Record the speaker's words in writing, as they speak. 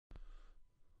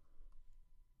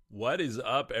What is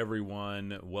up,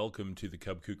 everyone? Welcome to the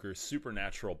Cub Kuker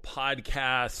Supernatural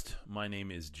Podcast. My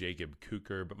name is Jacob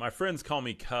Kuker, but my friends call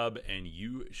me Cub, and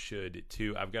you should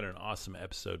too. I've got an awesome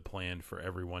episode planned for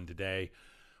everyone today.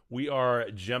 We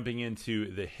are jumping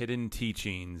into the hidden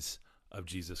teachings of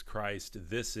Jesus Christ.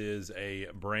 This is a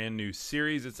brand new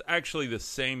series. It's actually the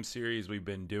same series we've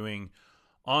been doing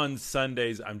on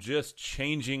Sundays. I'm just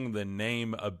changing the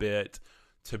name a bit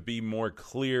to be more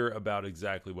clear about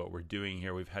exactly what we're doing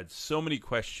here. We've had so many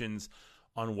questions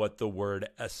on what the word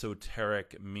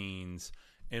esoteric means,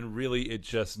 and really it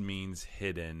just means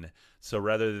hidden. So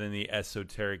rather than the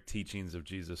esoteric teachings of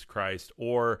Jesus Christ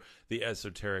or the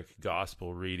esoteric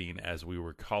gospel reading, as we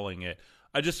were calling it,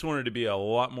 I just wanted to be a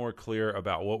lot more clear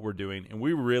about what we're doing, and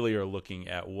we really are looking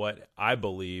at what I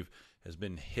believe has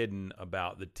been hidden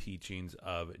about the teachings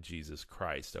of Jesus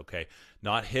Christ, okay?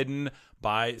 Not hidden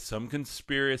by some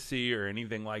conspiracy or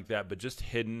anything like that, but just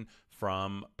hidden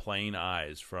from plain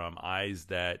eyes, from eyes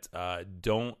that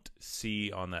don't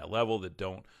see on that level,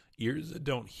 ears that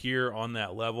don't hear on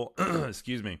that level.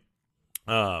 Excuse me.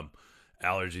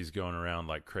 Allergies going around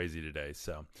like crazy today.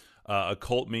 So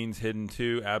occult means hidden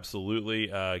too,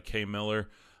 absolutely. K. Miller.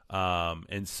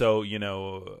 And so,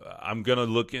 I'm going to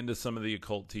look into some of the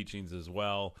occult teachings as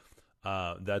well.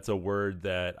 That's a word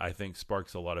that I think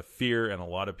sparks a lot of fear in a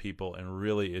lot of people. And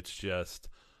really, it's just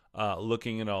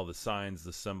looking at all the signs,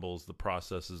 the symbols, the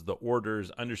processes, the orders,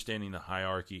 understanding the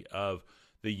hierarchy of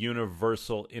the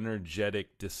universal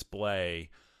energetic display,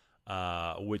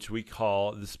 which we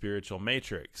call the spiritual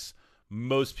matrix.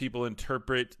 Most people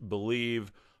interpret,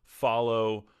 believe,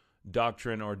 follow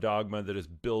doctrine or dogma that is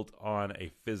built on a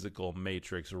physical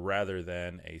matrix rather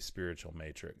than a spiritual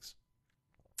matrix.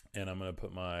 And I'm going to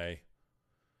put I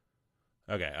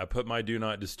put my do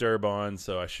not disturb on,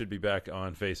 so I should be back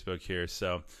on Facebook here.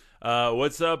 So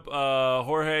what's up,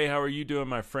 Jorge? How are you doing,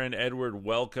 my friend? Edward,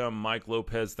 welcome. Mike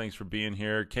Lopez, thanks for being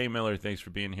here. K. Miller, thanks for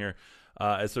being here.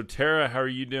 Esoterra, how are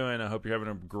you doing? I hope you're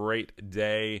having a great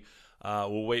day.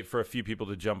 We'll wait for a few people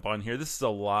to jump on here. This is a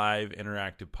live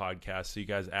interactive podcast, so you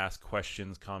guys ask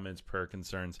questions, comments, prayer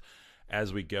concerns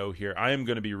as we go here. I am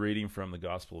going to be reading from the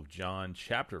Gospel of John,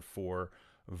 chapter 4,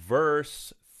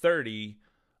 verse 30,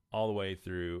 all the way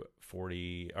through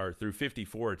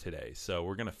 54 today. So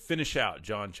we're going to finish out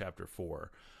John chapter 4.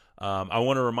 I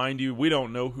want to remind you, we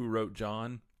don't know who wrote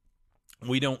John.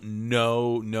 We don't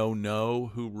know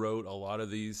who wrote a lot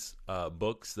of these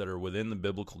books that are within the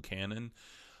biblical canon.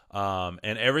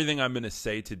 And everything I'm going to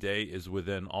say today is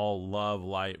within all love,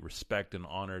 light, respect, and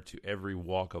honor to every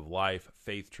walk of life,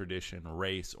 faith, tradition,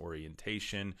 race,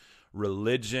 orientation,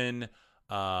 religion,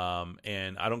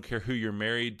 and I don't care who you're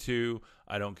married to.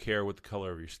 I don't care what the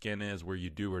color of your skin is, where you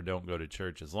do or don't go to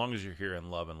church. As long as you're here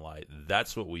in love and light,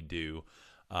 that's what we do,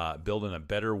 building a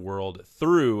better world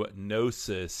through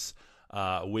Gnosis,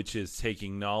 which is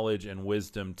taking knowledge and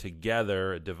wisdom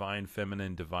together, divine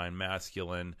feminine, divine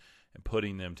masculine, and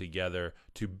putting them together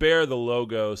to bear the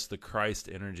Logos, the Christ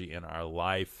energy in our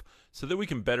life, so that we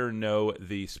can better know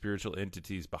the spiritual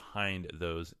entities behind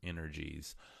those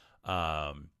energies,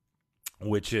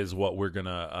 which is what we're going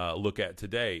to look at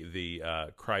today, the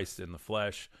Christ in the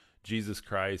flesh, Jesus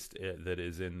Christ that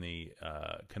is in the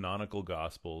canonical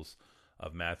Gospels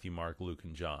of Matthew, Mark, Luke,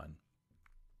 and John.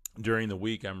 During the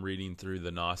week, I'm reading through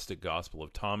the Gnostic Gospel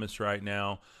of Thomas right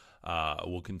now.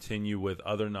 We'll continue with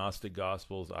other Gnostic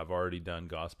Gospels. I've already done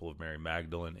Gospel of Mary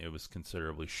Magdalene. It was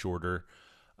considerably shorter.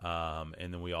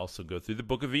 And then we also go through the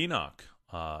Book of Enoch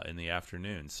in the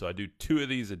afternoon. So I do 2 of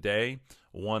these a day,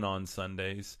 one on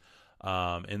Sundays.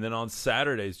 And then on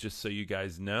Saturdays, just so you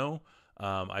guys know,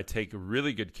 I take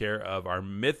really good care of our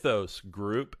Mythos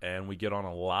group, and we get on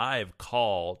a live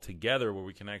call together where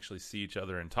we can actually see each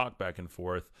other and talk back and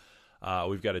forth.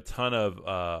 We've got a ton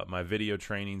of my video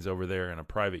trainings over there in a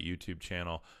private YouTube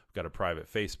channel. We've got a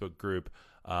private Facebook group.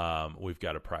 We've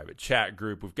got a private chat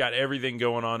group. We've got everything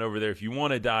going on over there. If you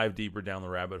want to dive deeper down the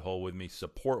rabbit hole with me,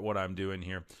 support what I'm doing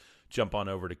here, jump on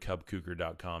over to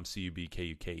cubkuker.com,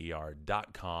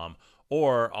 cubkuker.com,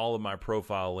 or all of my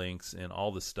profile links and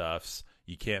all the stuffs.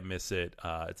 You can't miss it.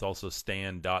 It's also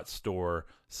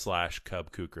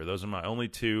stan.store/cubkuker. Those are my only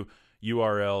 2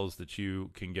 URLs that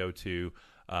you can go to.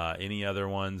 Any other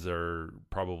ones are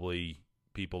probably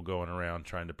people going around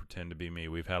trying to pretend to be me.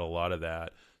 We've had a lot of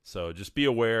that. So just be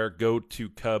aware. Go to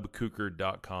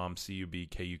cubkuker.com,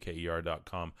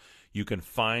 cubkuker.com. You can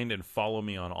find and follow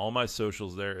me on all my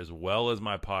socials there, as well as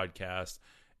my podcast,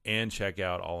 and check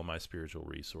out all of my spiritual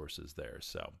resources there.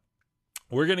 So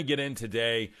we're going to get in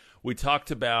today. We talked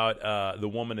about the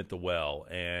woman at the well,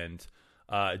 and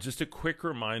just a quick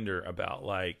reminder about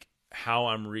how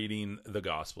I'm reading the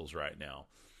Gospels right now.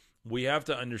 we have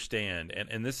to understand,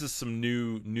 and this is some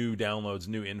new downloads,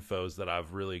 new infos that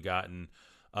I've really gotten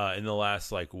in the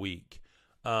last like week.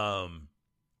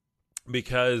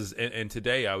 Because and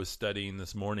today I was studying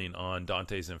this morning on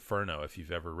Dante's Inferno, if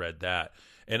you've ever read that,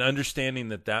 and understanding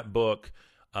that book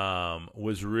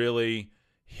was really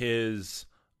his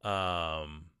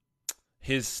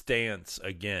stance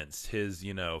against his,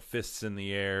 fists in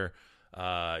the air,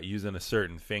 using a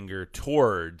certain finger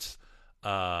towards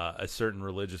a certain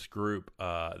religious group,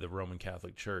 the Roman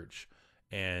Catholic Church.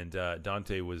 And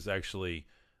Dante was actually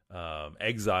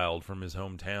exiled from his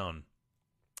hometown.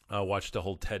 I watched a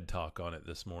whole TED Talk on it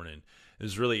this morning. It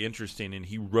was really interesting, and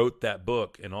he wrote that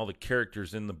book, and all the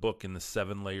characters in the book in the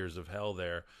 7 layers of hell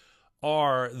there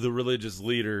are the religious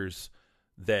leaders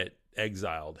that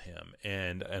exiled him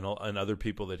and other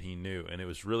people that he knew. And it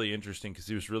was really interesting because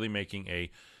he was really making a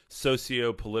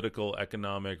socio-political,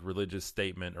 economic, religious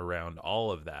statement around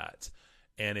all of that.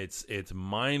 And it's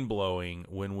mind-blowing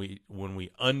when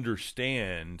we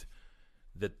understand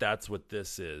that that's what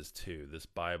this is too, this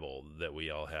Bible that we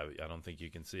all have. I don't think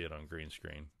you can see it on green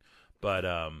screen, but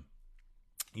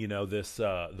this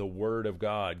the Word of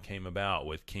God came about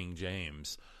with King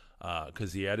James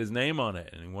because he had his name on it,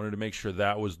 and he wanted to make sure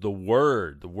that was the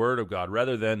Word of God,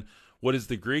 rather than what is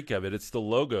the Greek of it. It's the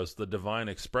Logos, the divine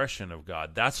expression of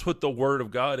God. That's what the Word of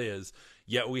God is.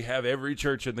 Yet we have every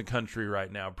church in the country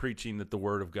right now preaching that the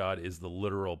Word of God is the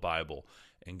literal Bible.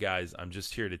 And guys, I'm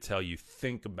just here to tell you,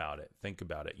 think about it. Think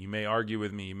about it. You may argue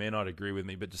with me, you may not agree with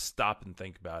me, but just stop and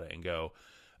think about it and go,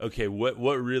 okay, what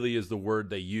really is the word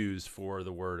they use for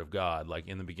the Word of God? Like,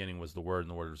 in the beginning was the Word,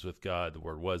 and the Word was with God, the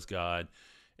Word was God.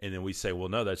 And then we say, well,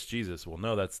 no, that's Jesus. Well,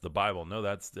 no, that's the Bible. No,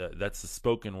 that's the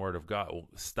spoken Word of God. Well,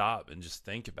 stop and just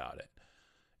think about it.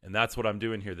 And that's what I'm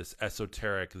doing here, this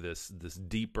esoteric, this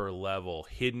deeper level,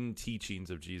 hidden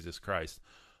teachings of Jesus Christ.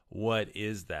 What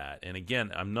is that? And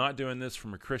again, I'm not doing this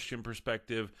from a Christian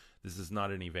perspective. This is not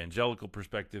an evangelical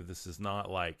perspective. This is not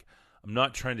like, I'm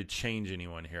not trying to change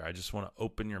anyone here. I just want to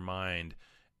open your mind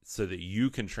so that you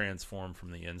can transform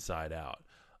from the inside out.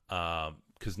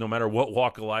 Because no matter what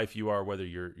walk of life you are, whether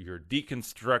you're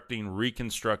deconstructing,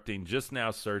 reconstructing, just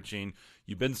now searching,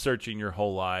 you've been searching your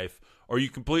whole life, or you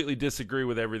completely disagree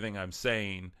with everything I'm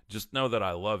saying, just know that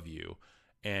I love you.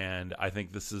 And I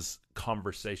think this is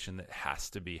conversation that has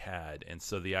to be had. And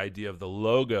so the idea of the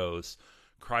Logos,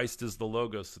 Christ is the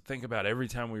Logos. So think about every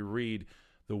time we read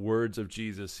the words of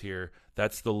Jesus here,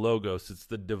 that's the Logos. It's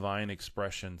the divine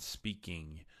expression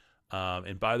speaking.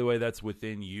 And by the way, that's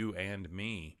within you and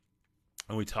me.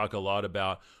 And we talk a lot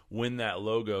about when that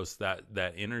Logos, that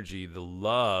energy, the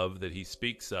love that he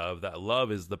speaks of, that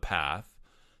love is the path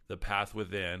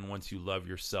within. Once you love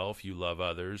yourself, you love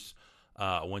others.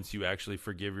 Once you actually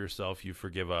forgive yourself, you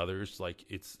forgive others. Like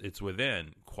it's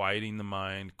within, quieting the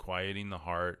mind, quieting the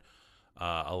heart,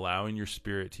 allowing your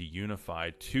spirit to unify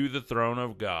to the throne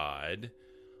of God.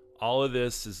 All of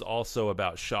this is also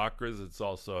about chakras. It's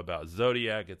also about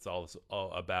zodiac. It's also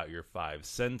about your 5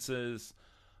 senses.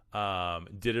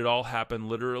 Did it all happen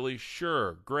literally?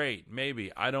 Sure. Great.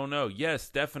 Maybe. I don't know. Yes,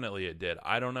 definitely it did.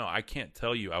 I don't know. I can't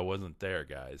tell you. I wasn't there,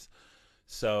 guys.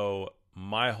 So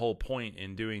my whole point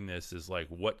in doing this is like,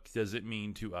 what does it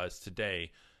mean to us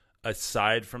today,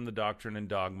 aside from the doctrine and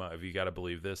dogma of you got to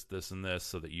believe this, this, and this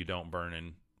so that you don't burn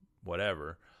in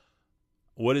whatever?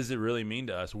 What does it really mean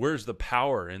to us? Where's the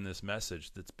power in this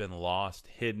message that's been lost,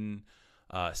 hidden,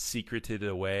 secreted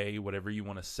away, whatever you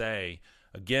want to say?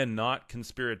 Again, not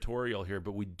conspiratorial here,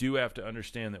 but we do have to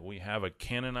understand that we have a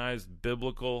canonized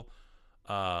biblical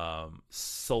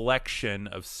selection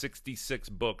of 66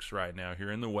 books right now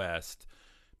here in the West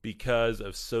because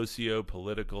of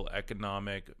socio-political,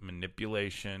 economic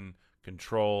manipulation,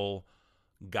 control,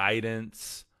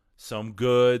 guidance, some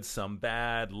good, some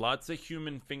bad, lots of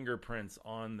human fingerprints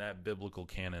on that biblical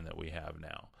canon that we have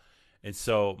now. And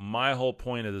so my whole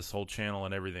point of this whole channel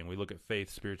and everything, we look at faith,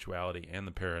 spirituality, and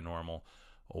the paranormal.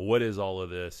 What is all of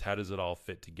this? How does it all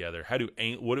fit together?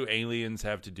 What do aliens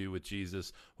have to do with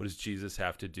Jesus? What does Jesus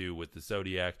have to do with the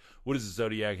zodiac? What does the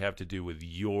zodiac have to do with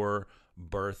your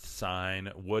birth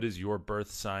sign? What does your birth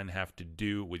sign have to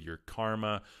do with your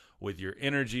karma, with your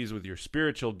energies, with your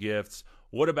spiritual gifts?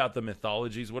 What about the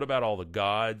mythologies? What about all the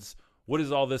gods? What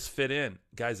does all this fit in?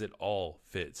 Guys, it all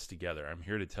fits together. I'm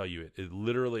here to tell you it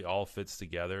literally all fits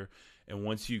together. And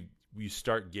once you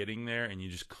start getting there and you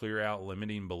just clear out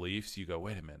limiting beliefs, you go,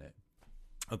 wait a minute.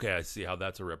 Okay, I see how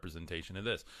that's a representation of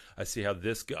this. I see how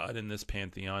this God in this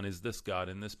pantheon is this God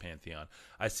in this pantheon.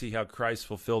 I see how Christ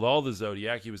fulfilled all the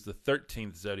zodiac. He was the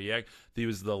 13th zodiac. He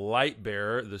was the light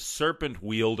bearer, the serpent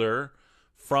wielder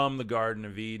from the Garden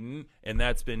of Eden, and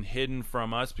that's been hidden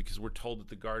from us because we're told that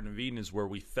the Garden of Eden is where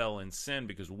we fell in sin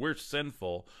because we're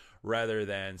sinful, rather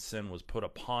than sin was put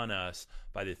upon us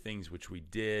by the things which we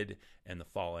did and the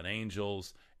fallen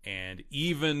angels and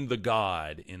even the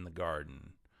God in the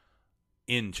garden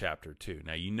in chapter 2.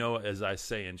 Now, as I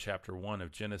say in chapter 1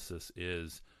 of Genesis,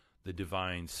 is the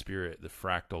divine spirit, the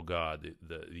fractal God,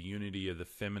 the unity of the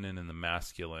feminine and the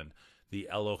masculine, the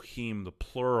Elohim, the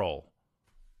plural,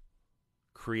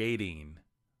 creating.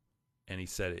 And he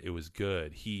said it was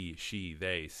good. He, she,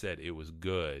 they said it was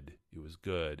good. It was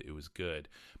good. It was good.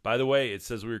 By the way, it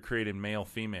says we were created male,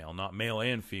 female, not male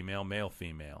and female, male,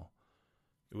 female.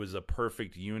 It was a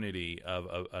perfect unity of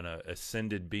an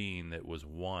ascended being that was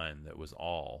one, that was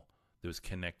all, that was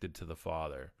connected to the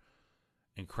Father.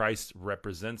 And Christ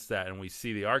represents that. And we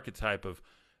see the archetype of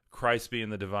Christ being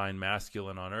the divine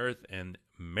masculine on earth, and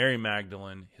Mary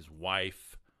Magdalene, his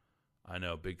wife. I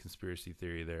know, big conspiracy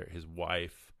theory there. His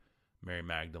wife, Mary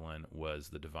Magdalene, was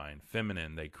the divine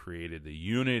feminine. They created the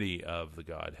unity of the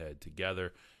Godhead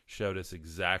together, showed us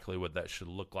exactly what that should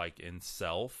look like in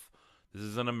self. This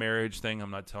isn't a marriage thing.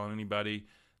 I'm not telling anybody.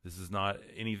 This is not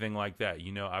anything like that.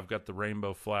 I've got the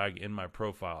rainbow flag in my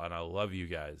profile, and I love you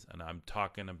guys. And I'm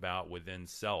talking about within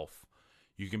self.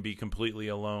 You can be completely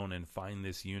alone and find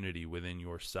this unity within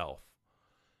yourself.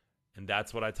 And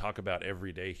that's what I talk about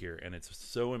every day here. And it's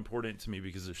so important to me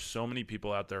because there's so many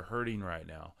people out there hurting right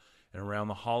now. And around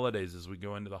the holidays, as we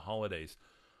go into the holidays,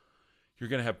 you're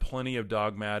going to have plenty of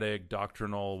dogmatic,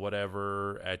 doctrinal,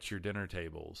 whatever at your dinner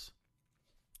tables.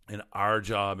 And our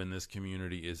job in this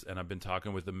community is, and I've been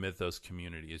talking with the Mythos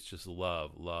community, is just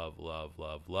love, love, love,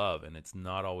 love, love. And it's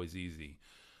not always easy,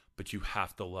 but you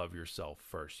have to love yourself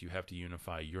first. You have to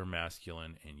unify your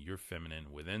masculine and your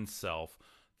feminine within self.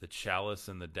 The chalice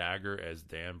and the dagger, as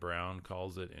Dan Brown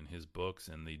calls it in his books,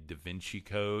 and the Da Vinci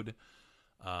Code.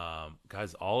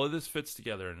 Guys, all of this fits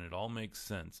together and it all makes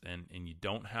sense. And you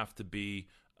don't have to be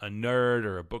a nerd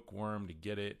or a bookworm to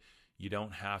get it. You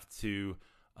don't have to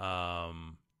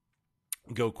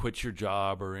go quit your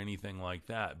job or anything like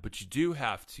that. But you do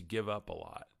have to give up a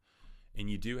lot. And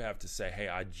you do have to say, hey,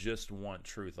 I just want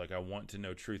truth. Like, I want to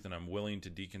know truth, and I'm willing to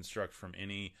deconstruct from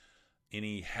any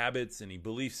habits, any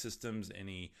belief systems,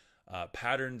 any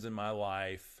patterns in my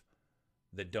life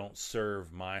that don't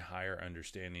serve my higher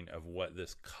understanding of what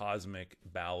this cosmic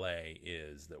ballet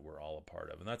is that we're all a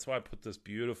part of. And that's why I put this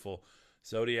beautiful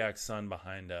zodiac sun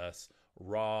behind us.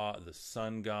 Ra, the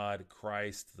sun god,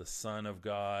 Christ, the Son of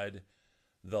God,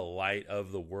 the light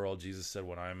of the world. Jesus said,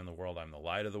 when I am in the world, I'm the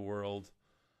light of the world.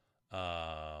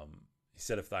 He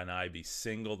said, if thine eye be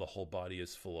single, the whole body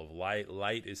is full of light.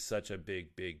 Light is such a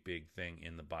big, big, big thing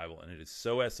in the Bible, and it is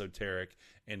so esoteric,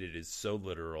 and it is so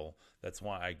literal. That's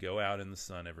why I go out in the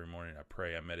sun every morning. I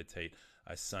pray, I meditate,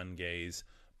 I sun gaze.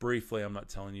 Briefly, I'm not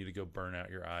telling you to go burn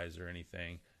out your eyes or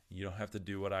anything. You don't have to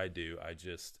do what I do. I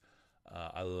just,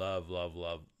 I love, love,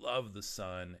 love, love the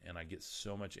sun, and I get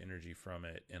so much energy from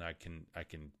it, and I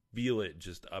can feel it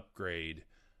just upgrade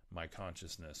my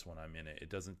consciousness when I'm in it. It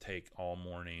doesn't take all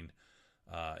morning.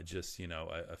 Just,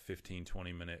 a 15,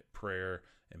 20-minute prayer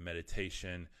and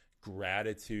meditation,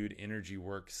 gratitude, energy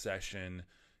work session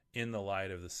in the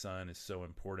light of the sun is so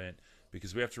important,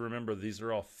 because we have to remember these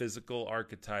are all physical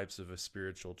archetypes of a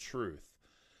spiritual truth.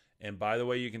 And by the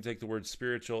way, you can take the word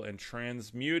spiritual and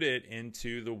transmute it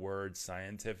into the word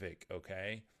scientific,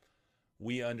 okay?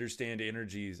 We understand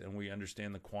energies and we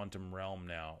understand the quantum realm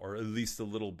now, or at least a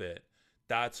little bit.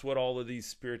 That's what all of these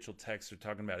spiritual texts are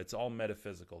talking about. It's all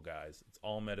metaphysical, guys. It's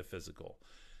all metaphysical.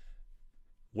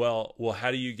 Well,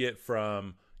 how do you get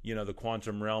from, the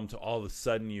quantum realm to all of a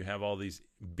sudden you have all these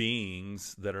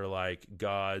beings that are like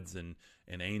gods and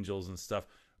angels and stuff?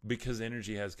 Because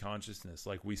energy has consciousness.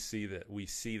 Like, we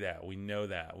know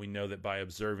that. We know that by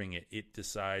observing it, it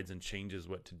decides and changes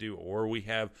what to do, or we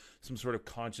have some sort of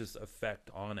conscious effect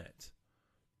on it.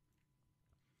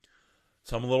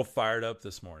 So I'm a little fired up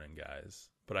this morning, guys.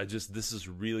 But this is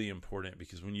really important,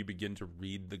 because when you begin to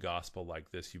read the gospel like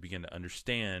this, you begin to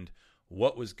understand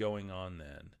what was going on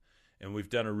then. And we've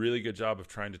done a really good job of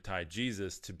trying to tie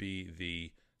Jesus to be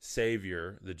the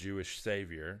Savior, the Jewish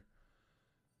Savior.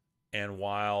 And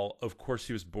while, of course,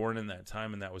 he was born in that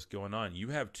time and that was going on, you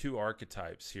have two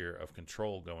archetypes here of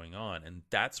control going on. And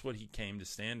that's what he came to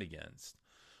stand against.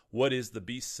 What is the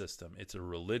beast system? It's a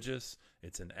religious,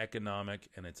 it's an economic,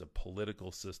 and it's a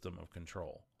political system of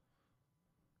control.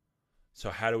 So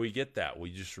how do we get that?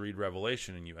 We just read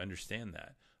Revelation and you understand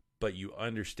that. But you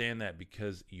understand that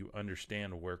because you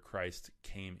understand where Christ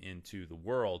came into the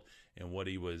world and what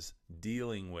he was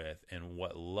dealing with and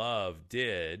what love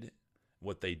did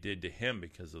what they did to him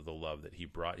because of the love that he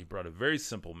brought. He brought a very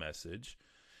simple message.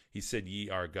 He said, ye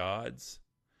are gods.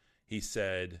 He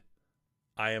said,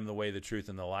 I am the way, the truth,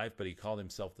 and the life, but he called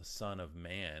himself the Son of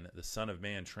Man. The Son of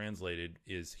Man translated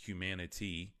is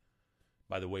humanity.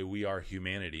 By the way, we are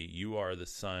humanity. You are the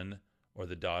son or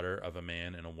the daughter of a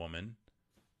man and a woman.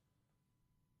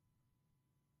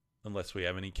 Unless we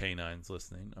have any canines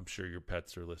listening. I'm sure your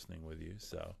pets are listening with you.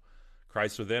 So,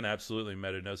 Christ within, absolutely.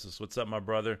 Metanosis. What's up, my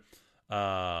brother?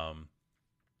 I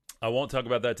won't talk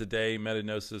about that today,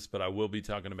 metanosis, but I will be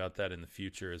talking about that in the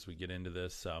future as we get into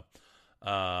this. So,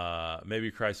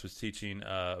 maybe Christ was teaching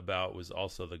about was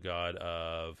also the God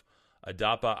of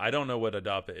Adapa. I don't know what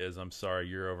Adapa is. I'm sorry.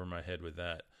 You're over my head with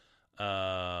that.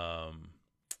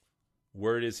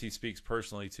 Word is he speaks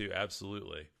personally to.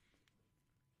 Absolutely.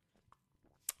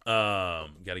 Got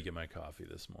to get my coffee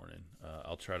this morning.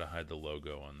 I'll try to hide the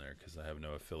logo on there because I have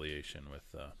no affiliation with.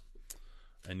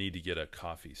 I need to get a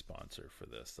coffee sponsor for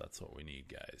this. That's what we need,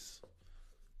 guys.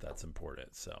 That's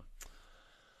important. So,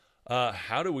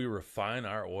 how do we refine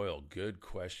our oil? Good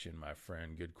question, my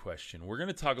friend. Good question. We're going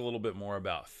to talk a little bit more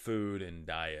about food and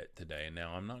diet today.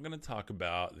 Now, I'm not going to talk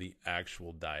about the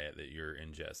actual diet that you're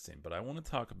ingesting, but I want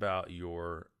to talk about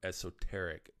your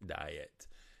esoteric diet.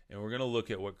 And we're going to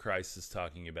look at what Christ is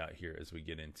talking about here as we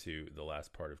get into the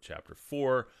last part of chapter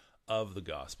 4 of the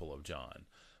Gospel of John.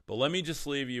 But let me just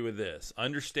leave you with this.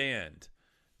 Understand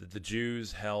that the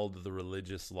Jews held the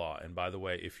religious law. And by the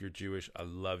way, if you're Jewish, I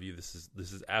love you. This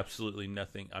is absolutely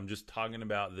nothing. I'm just talking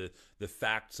about the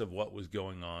facts of what was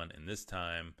going on in this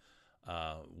time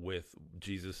with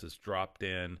Jesus has dropped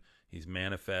in. He's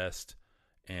manifest,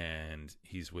 and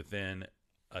he's within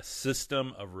a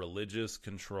system of religious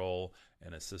control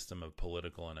and a system of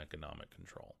political and economic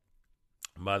control.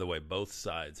 And by the way, both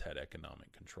sides had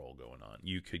economic control going on.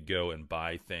 You could go and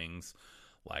buy things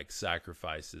like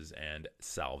sacrifices and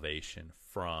salvation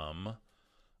from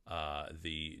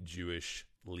the Jewish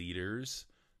leaders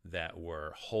that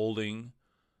were holding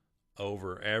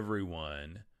over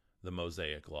everyone the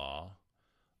Mosaic law.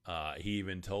 He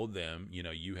even told them,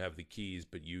 you have the keys,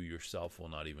 but you yourself will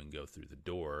not even go through the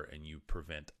door, and you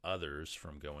prevent others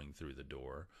from going through the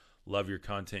door. Love your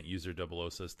content. User 00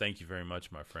 says, thank you very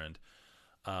much, my friend.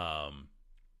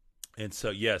 And so,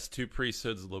 yes, two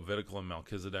priesthoods, Levitical and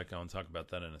Melchizedek. I'll talk about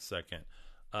that in a second.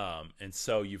 And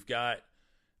so you've got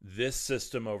this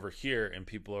system over here, and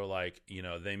people are like,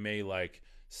 they may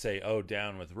say, oh,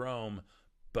 down with Rome,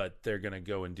 but they're going to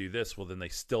go and do this. Well, then they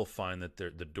still find that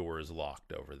the door is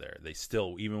locked over there. They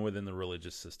still, even within the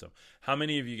religious system. How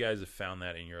many of you guys have found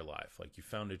that in your life? Like you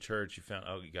found a church,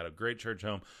 you got a great church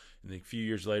home, and then a few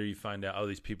years later you find out, oh,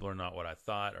 these people are not what I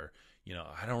thought, or,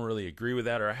 I don't really agree with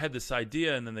that, or I had this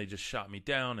idea and then they just shot me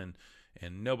down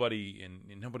and nobody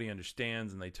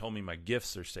understands, and they told me my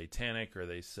gifts are satanic, or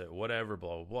they said whatever,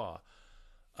 blah, blah,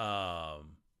 blah.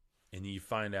 And you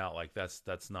find out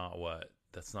that's not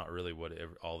really what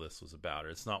all this was about, or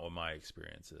it's not what my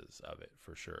experience is of it,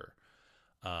 for sure.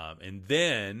 And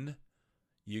then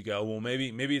you go, well,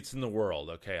 maybe it's in the world.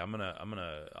 Okay,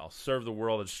 I'll serve the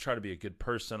world. I'll just try to be a good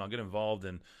person. I'll get involved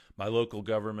in my local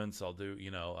governments. I'll do,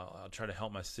 I'll try to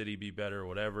help my city be better, or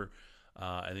whatever.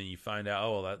 And then you find out,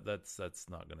 oh, well, that's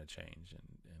not going to change.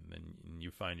 And then you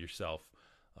find yourself,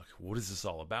 like, what is this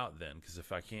all about then? Because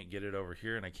if I can't get it over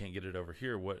here and I can't get it over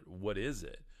here, what is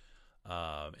it?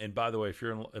 And by the way, if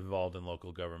you're involved in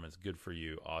local governments, good for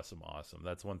you. Awesome.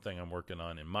 That's one thing I'm working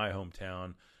on in my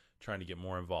hometown, trying to get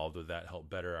more involved with that, help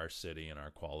better our city and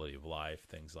our quality of life,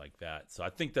 things like that. So I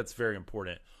think that's very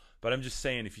important. But I'm just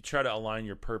saying, if you try to align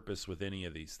your purpose with any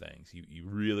of these things, you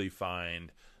really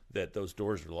find that those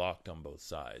doors are locked on both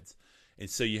sides. And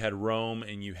so you had Rome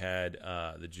and you had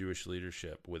the Jewish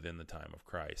leadership within the time of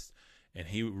Christ. And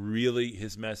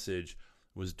his message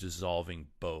was dissolving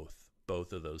both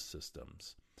of those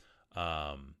systems.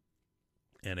 And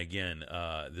again,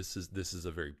 this is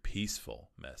a very peaceful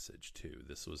message too.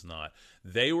 This was not,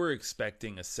 they were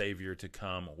expecting a savior to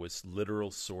come with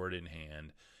literal sword in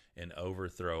hand and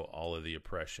overthrow all of the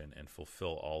oppression and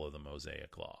fulfill all of the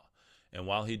Mosaic law. And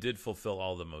while he did fulfill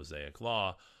all the Mosaic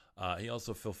law, he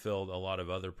also fulfilled a lot of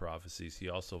other prophecies. He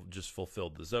also just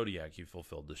fulfilled the zodiac. He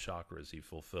fulfilled the chakras. He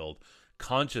fulfilled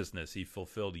consciousness. He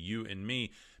fulfilled you and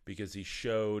me, because he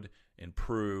showed and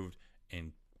proved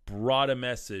and brought a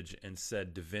message and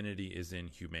said divinity is in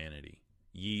humanity.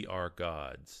 Ye are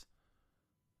gods.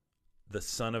 The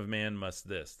Son of Man must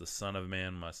this. The Son of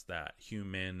Man must that.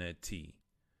 Humanity.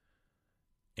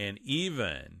 And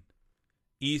even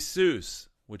Jesus,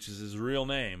 which is his real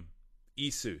name,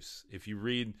 Jesus, if you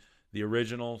read the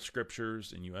original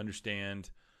scriptures and you understand,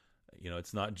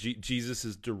 it's not Jesus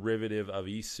is derivative of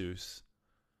Jesus,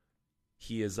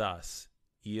 He is us.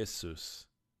 Jesus.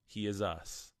 He is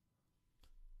us.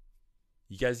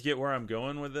 You guys get where I'm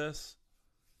going with this?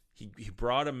 He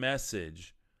brought a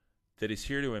message that is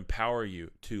here to empower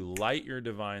you, to light your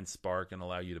divine spark and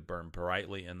allow you to burn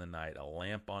brightly in the night, a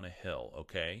lamp on a hill,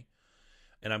 okay?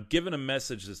 And I'm giving a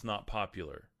message that's not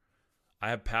popular. I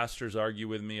have pastors argue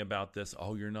with me about this.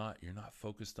 Oh, you're not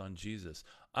focused on Jesus.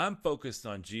 I'm focused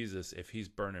on Jesus if he's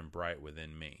burning bright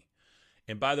within me.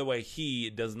 And by the way,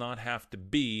 he does not have to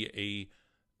be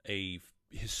a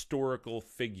historical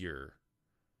figure.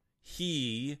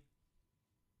 He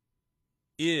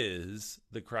is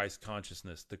the Christ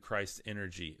consciousness, the Christ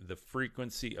energy, the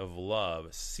frequency of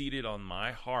love seated on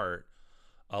my heart,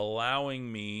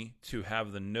 allowing me to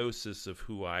have the gnosis of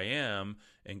who I am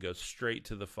and go straight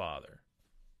to the Father.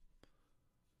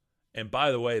 And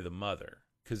by the way, the Mother,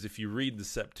 because if you read the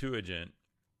Septuagint,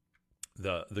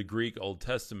 the Greek Old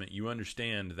Testament, you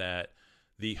understand that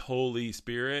the Holy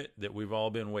Spirit that we've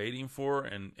all been waiting for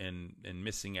and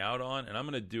missing out on, and I'm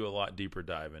going to do a lot deeper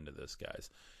dive into this, guys,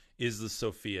 is the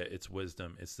Sophia. It's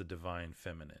wisdom. It's the divine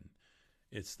feminine.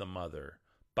 It's the Mother.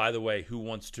 By the way, who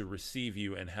wants to receive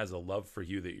you and has a love for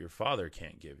you that your Father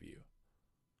can't give you.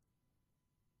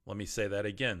 Let me say that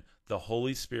again. The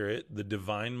Holy Spirit, the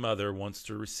Divine Mother, wants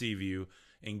to receive you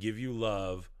and give you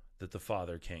love that the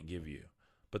Father can't give you.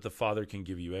 But the Father can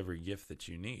give you every gift that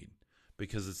you need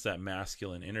because it's that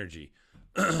masculine energy.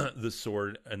 The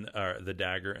sword, and the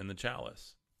dagger, and the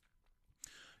chalice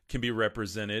can be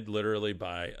represented literally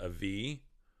by a V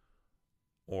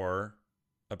or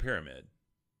a pyramid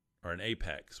or an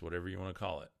apex, whatever you want to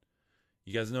call it.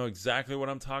 You guys know exactly what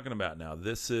I'm talking about now.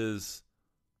 This is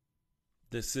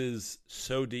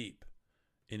so deep,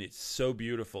 and it's so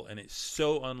beautiful, and it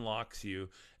so unlocks you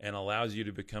and allows you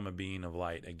to become a being of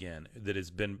light again that has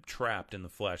been trapped in the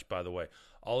flesh, by the way.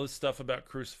 All this stuff about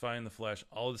crucifying the flesh,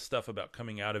 all this stuff about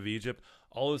coming out of Egypt,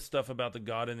 all this stuff about the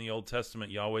God in the Old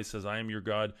Testament. Yahweh says, I am your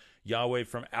God, Yahweh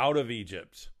from out of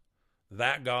Egypt.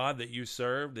 That God that you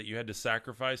served, that you had to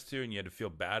sacrifice to, and you had to feel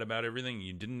bad about everything, and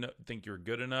you didn't think you were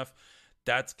good enough,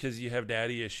 that's because you have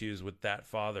daddy issues with that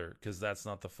Father, because that's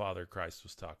not the Father Christ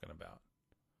was talking about.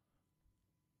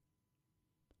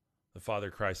 The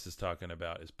Father Christ is talking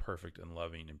about is perfect and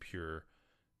loving and pure,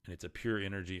 and it's a pure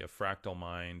energy, a fractal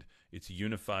mind. It's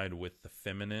unified with the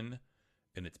feminine,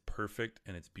 and it's perfect,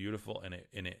 and it's beautiful, and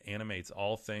it animates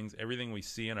all things. Everything we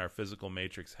see in our physical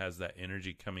matrix has that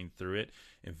energy coming through it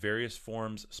in various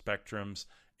forms, spectrums,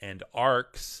 and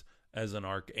arcs. As an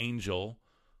archangel,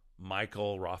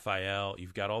 Michael, Raphael,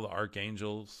 you've got all the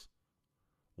archangels.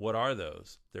 What are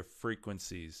those? They're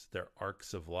frequencies. They're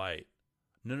arcs of light.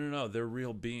 No, they're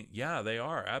real beings. Yeah, they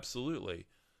are, absolutely.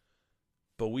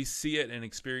 But we see it and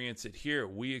experience it here.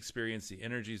 We experience the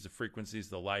energies, the frequencies,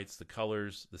 the lights, the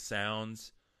colors, the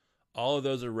sounds. All of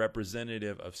those are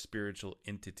representative of spiritual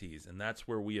entities, and that's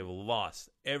where we have lost.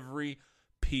 Every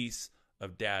piece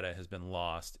of data has been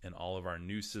lost in all of our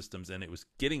new systems, and it was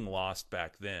getting lost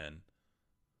back then.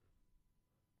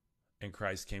 And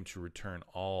Christ came to return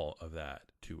all of that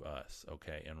to us,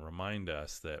 okay, and remind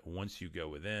us that once you go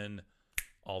within,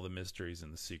 all the mysteries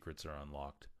and the secrets are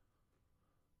unlocked.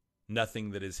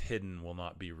 Nothing that is hidden will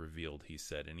not be revealed, he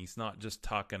said. And he's not just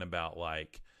talking about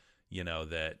like, you know,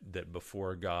 that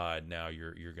before God now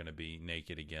you're going to be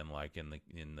naked again, like in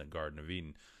the Garden of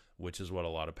Eden, which is what a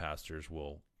lot of pastors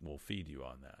will feed you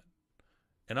on that.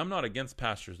 And I'm not against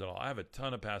pastors at all. I have a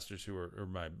ton of pastors who are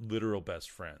my literal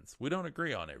best friends. We don't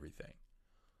agree on everything.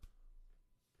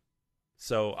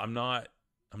 So I'm not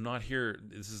here.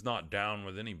 This is not down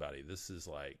with anybody. This is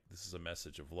a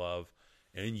message of love.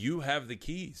 And you have the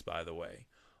keys, by the way.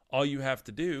 All you have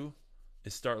to do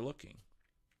is start looking.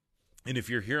 And if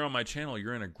you're here on my channel,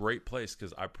 you're in a great place,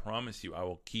 because I promise you I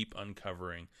will keep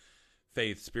uncovering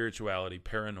faith, spirituality,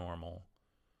 paranormal.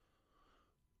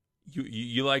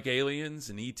 You like aliens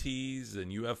and ETs and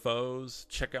UFOs?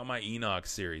 Check out my Enoch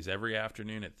series every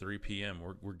afternoon at 3 p.m.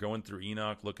 We're going through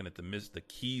Enoch, looking at the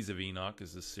keys of Enoch,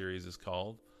 as this series is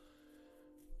called.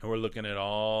 And we're looking at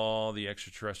all the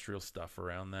extraterrestrial stuff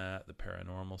around that, the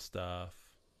paranormal stuff.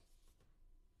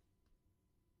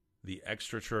 The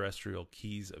extraterrestrial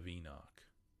keys of Enoch.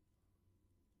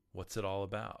 What's it all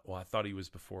about? Well, I thought he was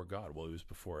before God. Well, he was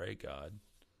before a God.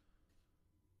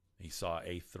 He saw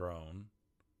a throne.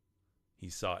 He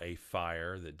saw a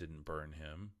fire that didn't burn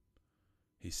him.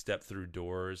 He stepped through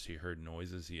doors. He heard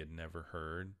noises he had never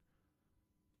heard.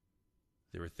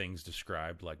 There were things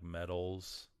described like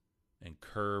metals and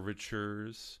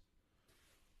curvatures.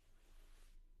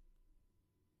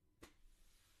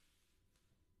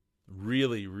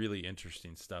 Really, really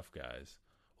interesting stuff, guys.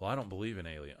 Well, I don't believe in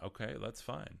alien. Okay, that's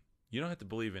fine. You don't have to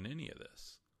believe in any of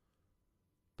this,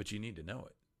 but you need to know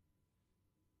it.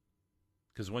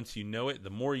 Because once you know it, the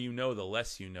more you know, the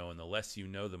less you know. And the less you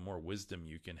know, the more wisdom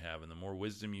you can have. And the more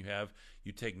wisdom you have,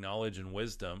 you take knowledge and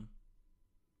wisdom,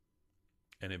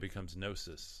 and it becomes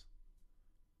gnosis.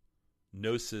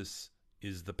 Gnosis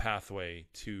is the pathway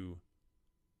to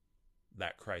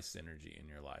that Christ energy in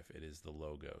your life. It is the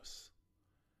Logos.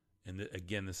 And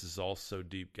again, this is all so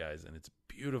deep, guys, and it's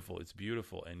beautiful. It's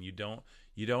beautiful. And you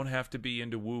don't have to be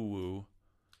into woo-woo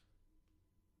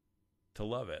to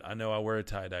love it. I know I wear a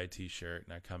tie-dye t-shirt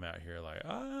and I come out here like,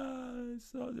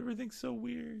 everything's so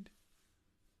weird.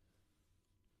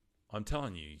 I'm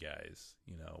telling you guys,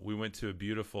 we went to a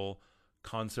beautiful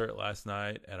concert last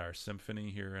night at our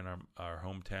symphony here in our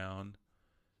hometown.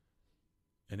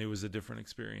 And it was a different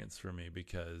experience for me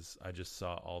because I just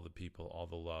saw all the people, all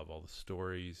the love, all the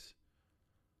stories.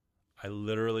 I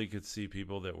literally could see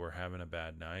people that were having a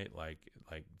bad night, like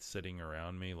sitting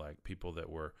around me, like people that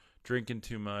were drinking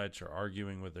too much or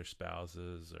arguing with their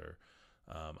spouses. Or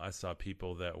I saw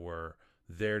people that were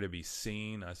there to be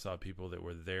seen. I saw people that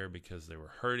were there because they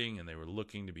were hurting and they were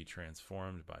looking to be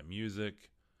transformed by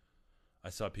music. I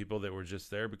saw people that were just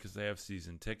there because they have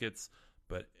season tickets,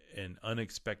 and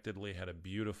unexpectedly had a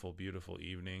beautiful, beautiful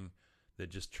evening that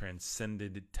just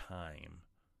transcended time,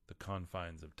 the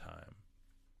confines of time.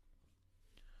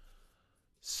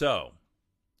 So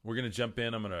we're going to jump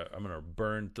in. I'm going to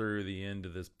burn through the end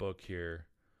of this book here,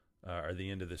 or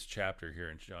the end of this chapter here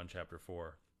in John chapter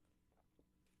 4.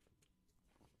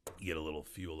 Get a little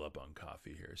fuel up on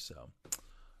coffee here. So,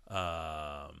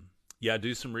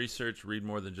 do some research, read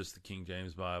more than just the King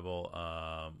James Bible,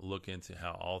 look into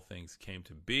how all things came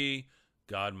to be.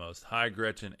 God Most High,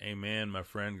 Gretchen. Amen, my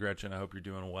friend Gretchen. I hope you're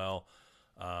doing well.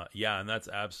 And that's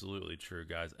absolutely true,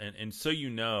 guys. And so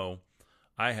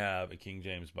I have a King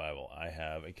James Bible. I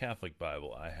have a Catholic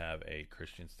Bible. I have a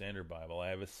Christian Standard Bible. I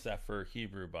have a Sefer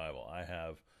Hebrew Bible. I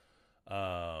have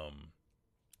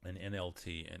an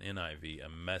NLT, an NIV, a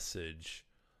Message.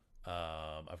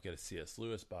 I've got a C.S.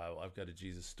 Lewis Bible. I've got a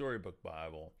Jesus Storybook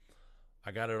Bible.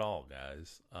 I got it all,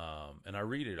 guys. And I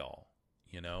read it all,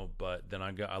 but then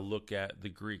I look at the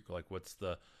Greek, like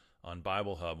on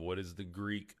Bible Hub, what is the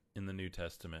Greek in the New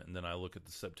Testament? And then I look at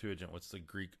the Septuagint, what's the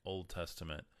Greek Old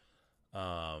Testament?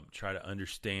 Try to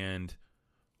understand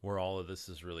where all of this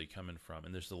is really coming from.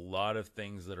 And there's a lot of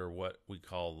things that are what we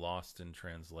call lost in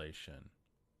translation.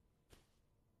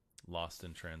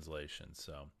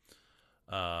 So,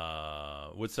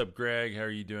 what's up, Greg? How are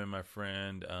you doing, my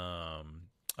friend?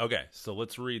 Okay, so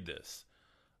let's read this,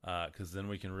 because then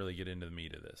we can really get into the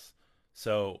meat of this.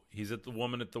 So he's at the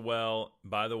woman at the well.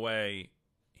 By the way,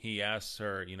 he asks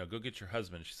her, go get your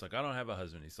husband. She's like, I don't have a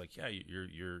husband. He's like, yeah,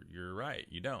 you're right,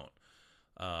 you don't.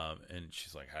 And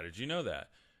she's like, how did you know that?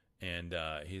 And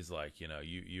he's like,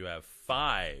 you have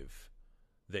 5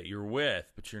 that you're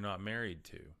with, but you're not married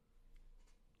to.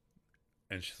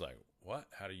 And she's like, what?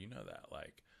 How do you know that?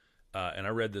 And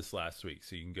I read this last week,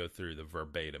 so you can go through the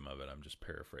verbatim of it. I'm just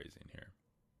paraphrasing here.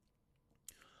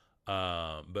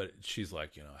 But she's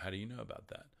like, how do you know about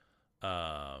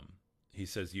that? He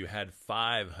says, you had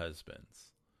 5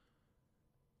 husbands,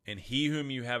 and he whom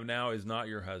you have now is not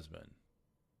your husband.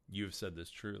 You have said this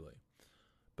truly.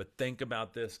 But think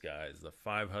about this, guys. The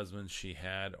 5 husbands she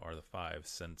had are the 5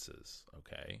 senses,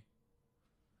 okay?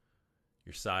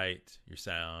 Your sight, your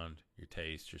sound, your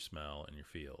taste, your smell, and your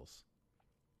feels,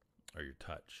 or your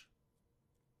touch.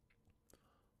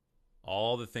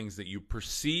 All the things that you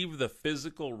perceive the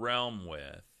physical realm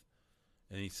with.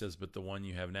 And he says, but the one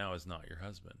you have now is not your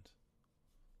husband.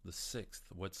 The 6th,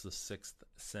 what's the 6th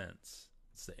sense?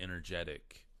 It's the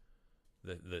energetic.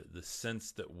 The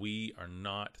sense that we are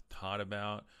not taught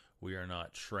about, we are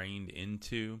not trained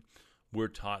into. We're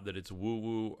taught that it's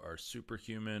woo-woo or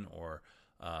superhuman, or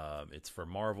it's for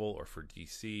Marvel or for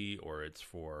DC, or it's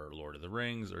for Lord of the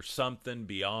Rings or something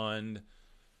beyond,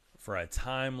 for a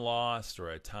time lost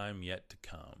or a time yet to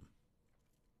come.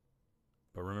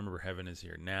 But remember, heaven is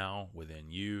here now within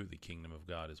you. The kingdom of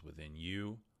God is within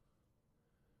you.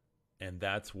 And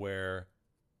that's where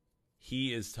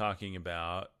he is talking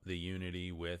about the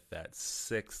unity with that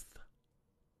 6th,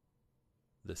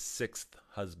 the 6th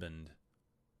husband,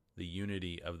 the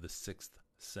unity of the 6th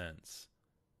sense.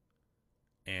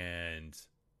 And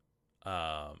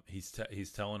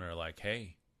he's telling her, like,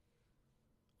 hey,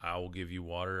 I will give you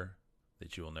water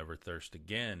that you will never thirst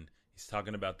again. He's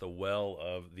talking about the well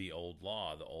of the old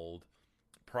law, the old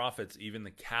prophets. Even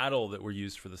the cattle that were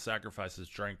used for the sacrifices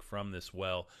drank from this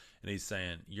well. And he's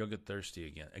saying, you'll get thirsty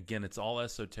again. Again, it's all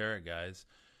esoteric, guys.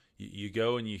 You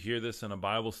go and you hear this in a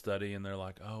Bible study, and they're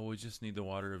like, oh, we just need the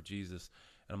water of Jesus.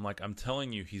 And I'm like, I'm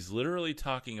telling you, he's literally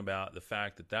talking about the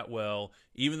fact that that well,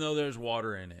 even though there's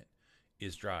water in it,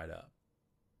 is dried up.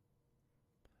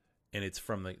 And it's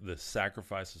from the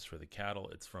sacrifices for the cattle.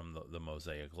 It's from the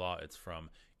Mosaic law. It's from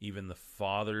even the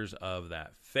fathers of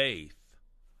that faith.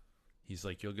 He's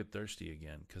like, you'll get thirsty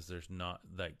again because there's not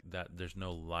like that. There's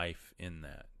no life in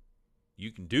that.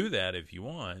 You can do that if you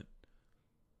want,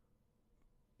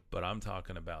 but I'm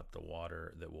talking about the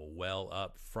water that will well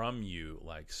up from you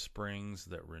like springs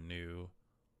that renew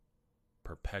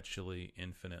perpetually,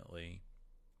 infinitely.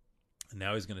 And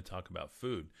now he's going to talk about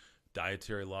food.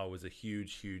 Dietary law was a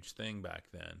huge, huge thing back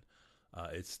then.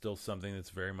 It's still something that's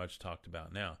very much talked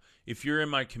about now. If you're in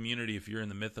my community, if you're in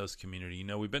the Mythos community, you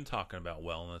know, we've been talking about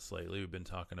wellness lately. We've been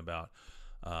talking about,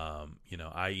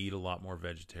 I eat a lot more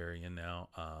vegetarian now,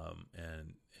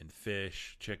 and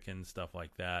fish, chicken, stuff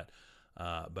like that.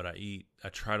 But I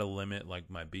try to limit like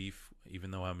my beef,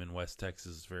 even though I'm in West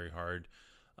Texas, it's very hard.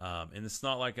 And it's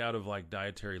not like out of like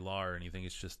dietary law or anything.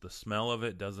 It's just the smell of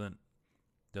it doesn't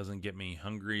get me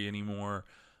hungry anymore.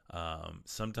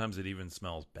 Sometimes it even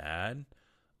smells bad.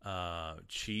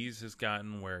 Cheese has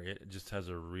gotten where it just has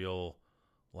a real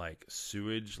like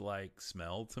sewage like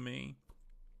smell to me.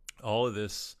 All of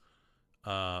this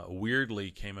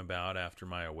weirdly came about after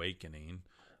my awakening.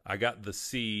 I got the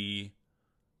C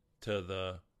to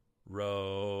the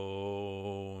Rona.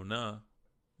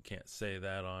 Can't say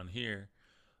that on here.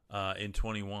 In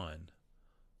 21.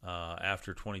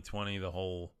 After 2020, the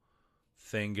whole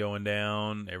thing going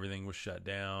down, everything was shut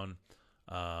down.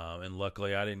 And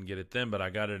luckily I didn't get it then, but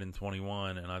I got it in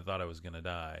 21 and I thought I was going to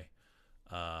die.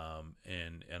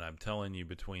 And I'm telling you,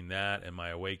 between that and my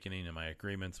awakening and my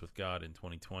agreements with God in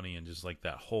 2020 and just like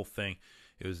that whole thing,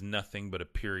 it was nothing but a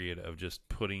period of just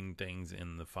putting things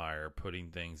in the fire,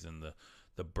 putting things in the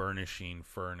burnishing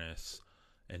furnace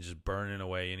and just burning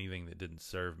away anything that didn't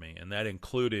serve me. And that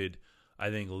included, I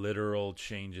think, literal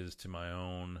changes to my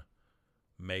own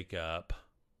makeup,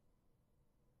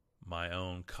 my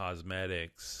own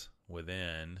cosmetics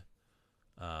within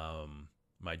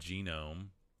my genome.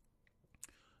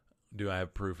 Do I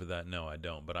have proof of that? No, I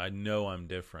don't. But I know I'm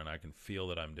different. I can feel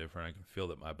that I'm different. I can feel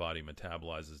that my body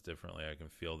metabolizes differently. I can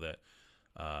feel that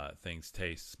things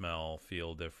taste, smell,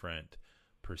 feel different,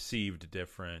 perceived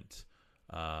different.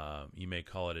 You may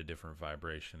call it a different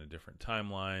vibration, a different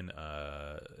timeline.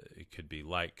 It could be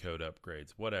light code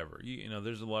upgrades, whatever. You know,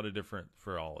 there's a lot of different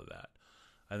for all of that.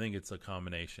 I think it's a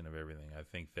combination of everything. I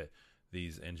think that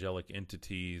these angelic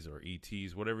entities or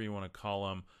ETs, whatever you want to call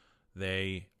them,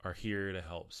 they are here to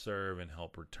help serve and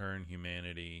help return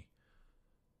humanity.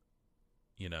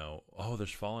 You know, oh,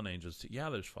 there's fallen angels too. Yeah,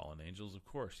 there's fallen angels, of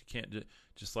course. You can't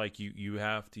just like you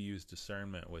have to use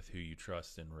discernment with who you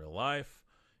trust in real life.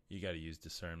 You got to use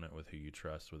discernment with who you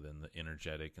trust within the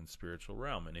energetic and spiritual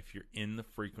realm. And if you're in the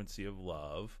frequency of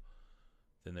love,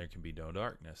 then there can be no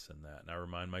darkness in that. And I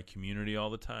remind my community all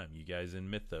the time, you guys in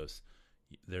Mythos,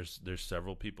 there's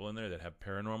several people in there that have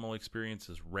paranormal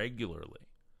experiences regularly.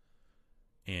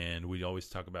 And we always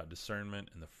talk about discernment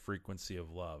and the frequency of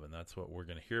love. And that's what we're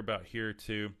going to hear about here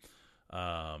too.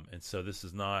 And so this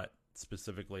is not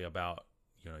specifically about,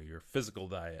 your physical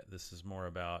diet. This is more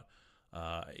about,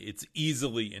 it's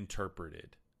easily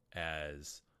interpreted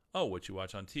as, oh, what you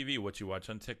watch on TV, what you watch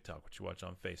on TikTok, what you watch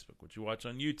on Facebook, what you watch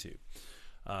on YouTube,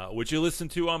 what you listen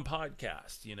to on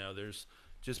podcasts. There's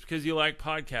just because you like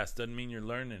podcasts doesn't mean you're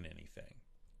learning anything.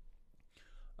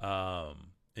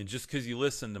 And just because you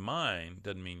listen to mine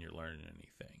doesn't mean you're learning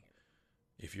anything.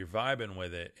 If you're vibing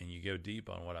with it and you go deep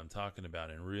on what I'm talking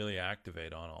about and really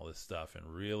activate on all this stuff and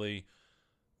really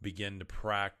begin to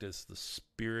practice the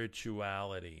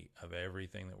spirituality of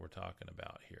everything that we're talking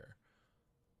about here,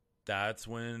 that's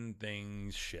when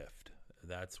things shift.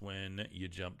 That's when you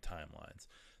jump timelines.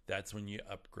 That's when you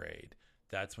upgrade.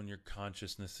 That's when your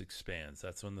consciousness expands.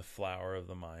 That's when the flower of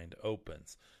the mind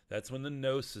opens. That's when the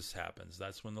gnosis happens.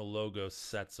 That's when the logos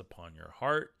sets upon your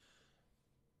heart.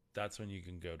 That's when you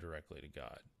can go directly to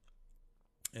God.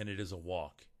 And it is a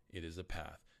walk. It is a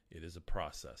path. It is a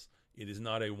process. It is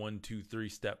not a 1, 2, 3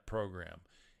 step program.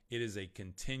 It is a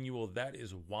continual. That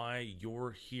is why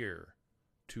you're here,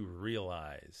 to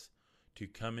realize, to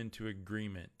come into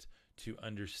agreement, to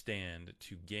understand,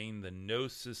 to gain the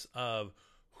gnosis of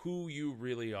who you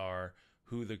really are,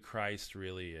 who the Christ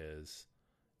really is.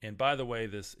 And by the way,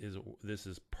 this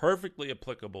is perfectly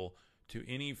applicable to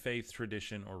any faith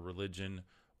tradition or religion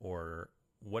or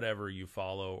whatever you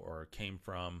follow or came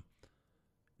from.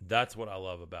 That's what I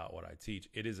love about what I teach.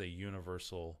 It is a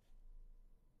universal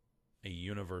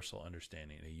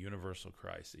understanding, a universal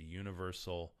Christ, a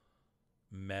universal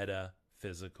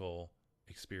metaphysical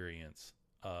experience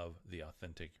of the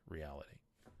authentic reality.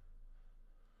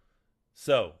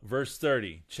 So, verse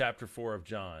 30, chapter 4 of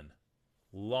John.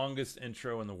 Longest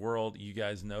intro in the world. You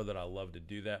guys know that I love to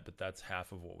do that, but that's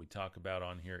half of what we talk about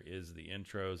on here is the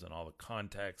intros and all the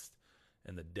context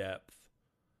and the depth.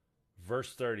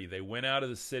 Verse 30, they went out of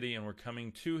the city and were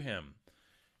coming to him.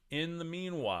 In the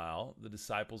meanwhile, the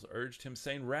disciples urged him,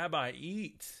 saying, Rabbi,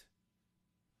 eat.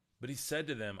 But he said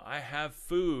to them, I have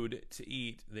food to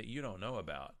eat that you don't know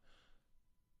about.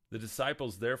 The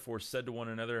disciples therefore said to one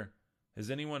another,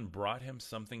 has anyone brought him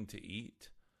something to eat?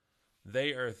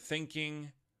 They are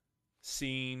thinking,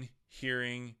 seeing,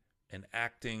 hearing, and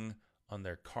acting on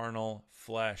their carnal,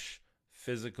 flesh,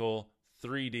 physical,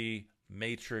 3D,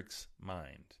 matrix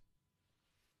mind.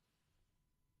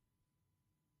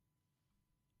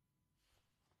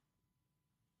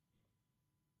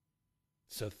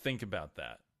 So think about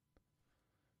that.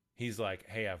 He's like,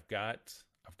 hey, I've got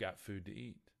food to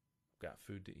eat. I've got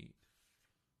food to eat.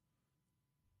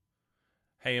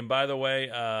 Hey, and by the way,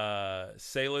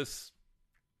 Salus,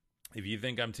 if you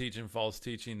think I'm teaching false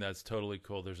teaching, that's totally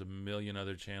cool. There's a million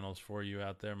other channels for you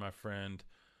out there, my friend.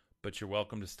 But you're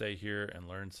welcome to stay here and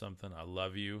learn something. I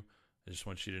love you. I just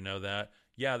want you to know that.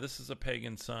 Yeah, this is a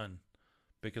pagan son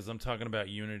because I'm talking about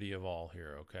unity of all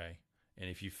here, okay? And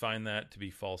if you find that to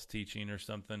be false teaching or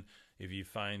something, if you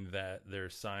find that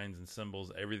there's signs and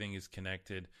symbols, everything is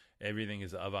connected, everything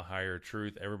is of a higher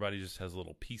truth, everybody just has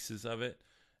little pieces of it,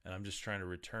 and I'm just trying to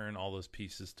return all those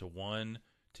pieces to one,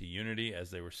 to unity, as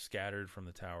they were scattered from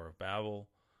the Tower of Babel,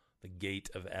 the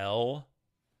Gate of El,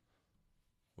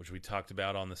 which we talked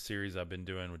about on the series I've been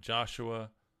doing with Joshua.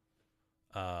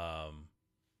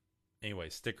 Anyway,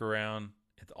 stick around.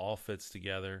 It all fits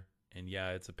together. And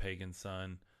yeah, it's a pagan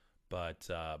son. But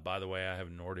by the way, I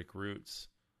have Nordic roots.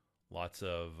 Lots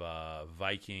of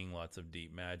Viking, lots of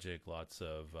deep magic, lots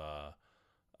of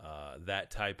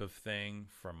that type of thing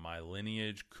from my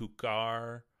lineage,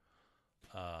 Kukar.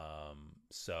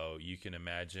 So you can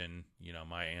imagine,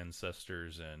 my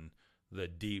ancestors and the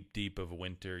deep of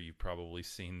winter. You've probably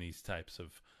seen these types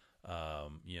of,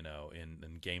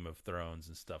 in Game of Thrones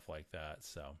and stuff like that.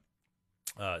 So,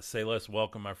 say less.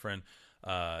 Welcome, my friend.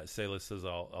 Sayla says,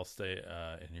 I'll stay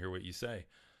and hear what you say.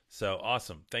 So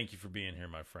awesome. Thank you for being here,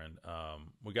 my friend.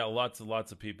 We got lots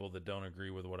of people that don't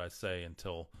agree with what I say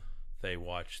until they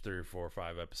watch 3 or 4 or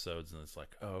 5 episodes, and it's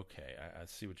like, oh, okay, I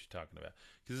see what you're talking about.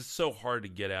 Because it's so hard to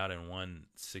get out in one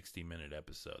 60-minute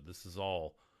episode. This is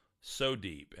all so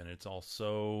deep, and it's all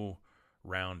so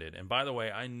rounded. And by the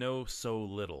way, I know so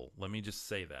little. Let me just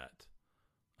say that.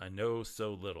 I know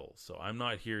so little. So I'm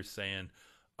not here saying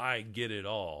I get it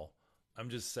all. I'm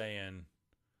just saying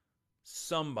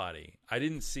I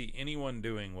didn't see anyone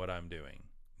doing what I'm doing.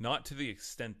 Not to the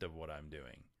extent of what I'm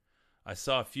doing. I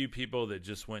saw a few people that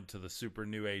just went to the super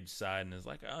new age side and is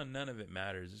like, oh, none of it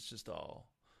matters. It's just all.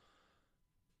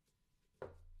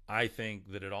 I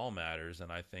think that it all matters,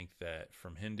 and I think that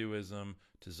from Hinduism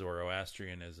to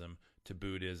Zoroastrianism to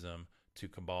Buddhism to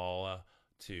Kabbalah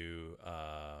to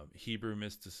Hebrew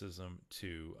mysticism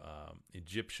to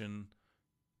Egyptian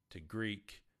to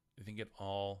Greek, I think it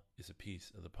all is a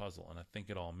piece of the puzzle, and I think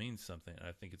it all means something, and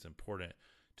I think it's important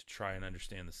to try and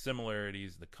understand the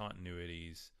similarities, the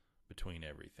continuities between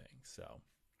everything. So,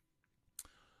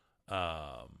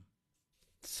 all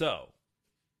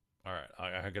right,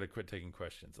 I got to quit taking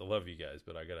questions. I love you guys,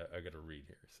 but I gotta read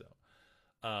here.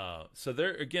 So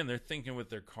they're thinking with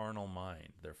their carnal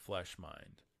mind, their flesh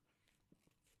mind,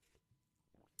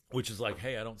 which is like,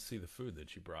 hey, I don't see the food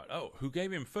that you brought. Oh, who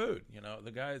gave him food?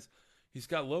 The guy's. He's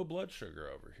got low blood sugar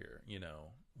over here.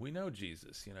 We know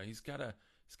Jesus. He's got to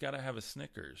have a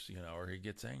Snickers. Or he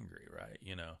gets angry, right?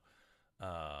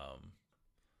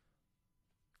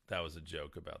 That was a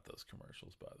joke about those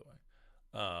commercials, by the way.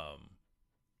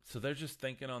 So they're just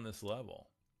thinking on this level.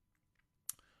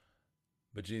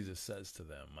 But Jesus says to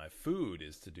them, my food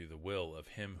is to do the will of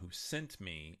him who sent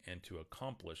me and to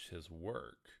accomplish his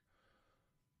work.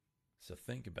 So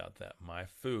think about that. My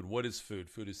food. What is food?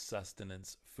 Food is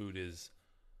sustenance.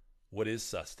 What is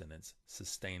sustenance?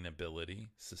 Sustainability,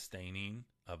 sustaining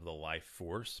of the life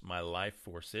force. My life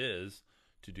force is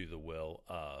to do the will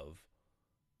of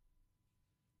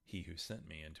he who sent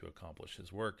me and to accomplish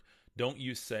his work. Don't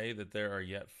you say that there are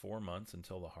yet 4 months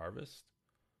until the harvest?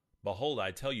 Behold, I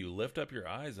tell you, lift up your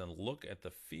eyes and look at the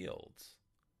fields.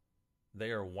 They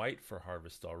are white for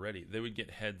harvest already. They would get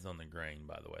heads on the grain,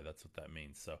 by the way. That's what that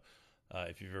means. So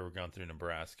if you've ever gone through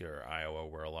Nebraska or Iowa,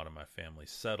 where a lot of my family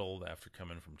settled after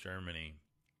coming from Germany,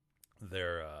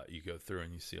 there you go through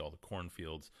and you see all the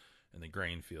cornfields and the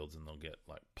grain fields, and they'll get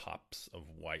like pops of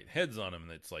white heads on them.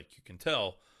 And it's like you can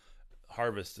tell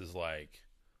harvest is like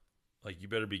you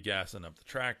better be gassing up the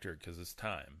tractor because it's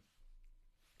time.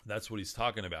 That's what he's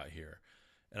talking about here.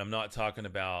 And I'm not talking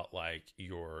about like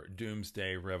your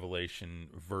doomsday revelation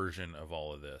version of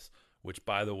all of this, which,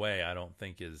 by the way, I don't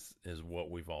think is what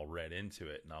we've all read into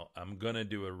it. Now, I'm going to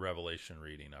do a revelation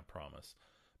reading, I promise,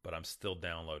 but I'm still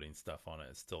downloading stuff on it.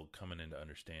 It's still coming into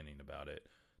understanding about it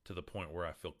to the point where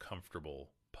I feel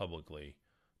comfortable publicly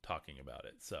talking about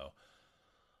it. So,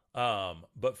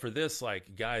 but for this,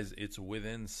 like, guys, it's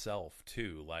within self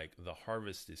too. Like, the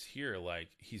harvest is here. Like,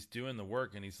 he's doing the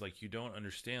work, and he's like, you don't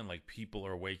understand. Like, people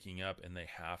are waking up, and they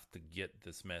have to get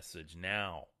this message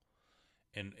now.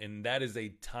 And that is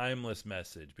a timeless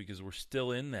message, because we're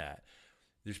still in that.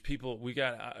 There's people, we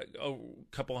got a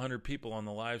couple hundred people on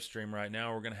the live stream right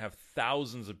now. We're going to have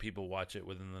thousands of people watch it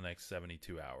within the next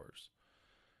 72 hours.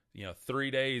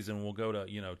 3 days, and we'll go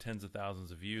to, tens of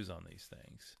thousands of views on these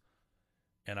things.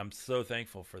 And I'm so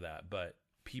thankful for that. But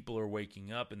people are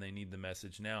waking up, and they need the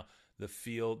message now.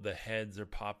 The heads are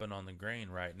popping on the grain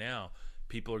right now.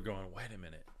 People are going, wait a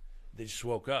minute. They just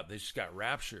woke up. They just got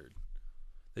raptured.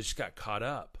 They just got caught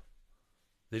up.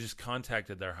 They just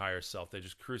contacted their higher self. They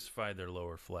just crucified their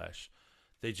lower flesh.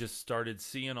 They just started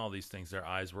seeing all these things. Their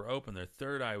eyes were open. Their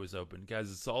third eye was open. Guys,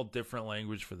 it's all different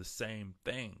language for the same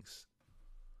things.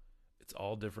 It's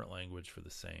all different language for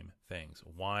the same things.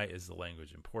 Why is the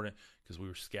language important? Because we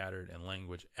were scattered in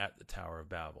language at the Tower of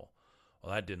Babel.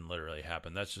 Well, that didn't literally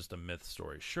happen. That's just a myth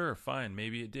story. Sure, fine.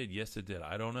 Maybe it did. Yes, it did.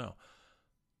 I don't know.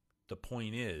 The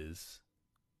point is,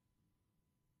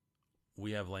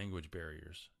 we have language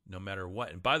barriers no matter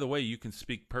what. And by the way, you can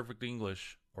speak perfect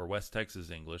English or West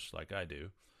Texas English like I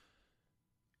do,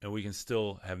 and we can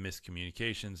still have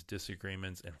miscommunications,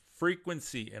 disagreements, and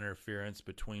frequency interference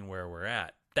between where we're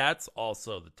at. That's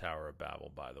also the Tower of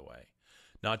Babel, by the way.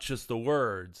 Not just the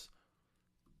words,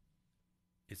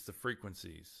 it's the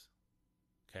frequencies.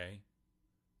 Okay?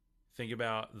 Think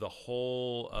about the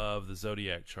whole of the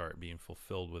zodiac chart being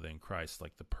fulfilled within Christ,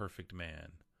 like the perfect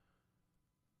man.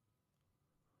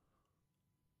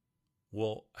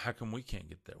 Well, how come we can't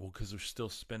get there? Well, because we're still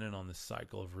spinning on this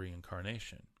cycle of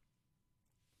reincarnation.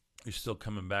 You're still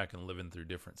coming back and living through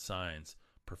different signs,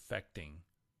 perfecting,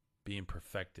 being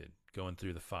perfected, going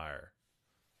through the fire.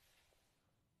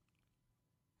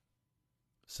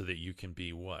 So that you can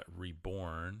be what?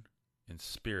 Reborn in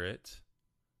spirit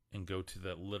and go to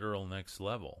that literal next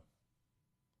level.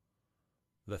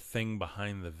 The thing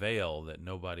behind the veil that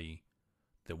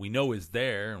we know is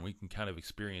there, and we can kind of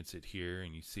experience it here,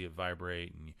 and you see it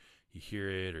vibrate, and you hear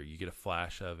it, or you get a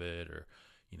flash of it, or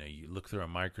you look through a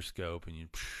microscope, and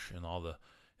it's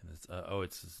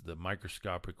the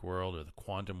microscopic world or the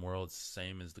quantum world. It's the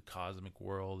same as the cosmic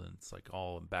world, and it's like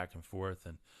all back and forth.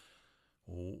 And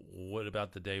what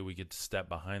about the day we get to step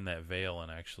behind that veil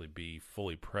and actually be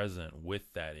fully present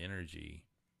with that energy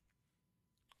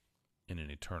in an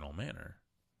eternal manner?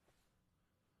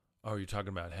 Oh, you're talking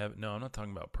about heaven? No, I'm not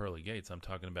talking about pearly gates. I'm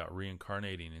talking about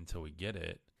reincarnating until we get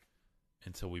it,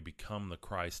 until we become the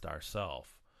Christ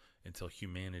ourselves, until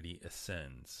humanity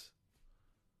ascends.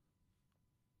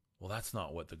 Well, that's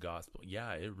not what the gospel.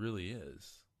 Yeah, it really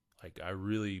is. Like, I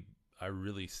really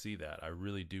see that. I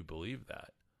really do believe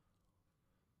that.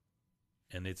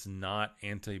 And it's not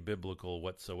anti-biblical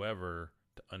whatsoever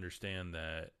to understand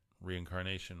that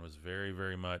reincarnation was very,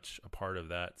 very much a part of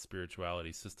that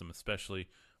spirituality system, especially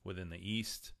within the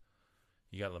East.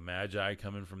 You got the Magi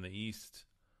coming from the East,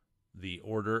 the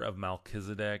order of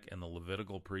Melchizedek and the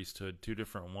Levitical priesthood, two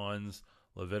different ones.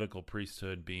 Levitical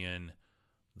priesthood being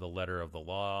the letter of the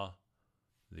law,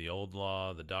 the old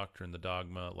law, the doctrine, the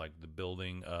dogma, like the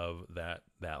building of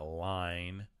that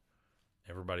line.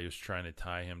 Everybody was trying to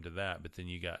tie him to that. But then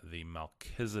you got the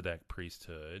Melchizedek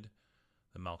priesthood.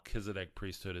 The Melchizedek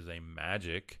priesthood is a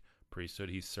magic priesthood.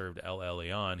 He served El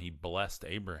Elyon. He blessed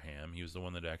Abraham. He was the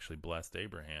one that actually blessed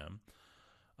Abraham.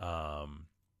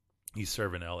 He's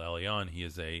serving El Elyon. He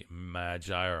is a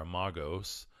magi or a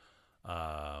magos.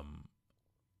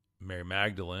 Mary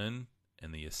Magdalene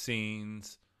and the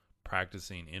Essenes,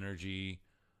 practicing energy,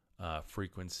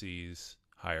 frequencies,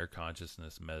 higher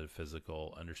consciousness,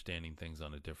 metaphysical, understanding things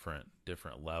on a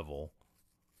different level.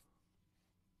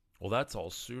 Well, that's all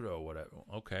pseudo. Whatever.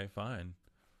 Okay, fine.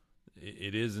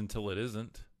 It is until it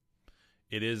isn't.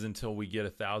 It is until we get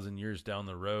 1,000 years down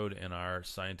the road in our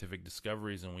scientific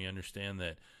discoveries, and we understand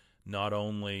that not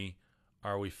only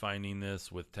are we finding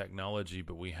this with technology,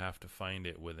 but we have to find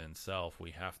it within self.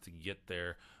 We have to get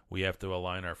there. We have to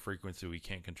align our frequency. We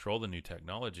can't control the new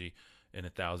technology in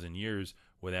 1,000 years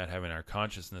without having our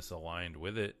consciousness aligned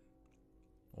with it,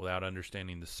 without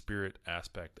understanding the spirit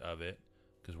aspect of it,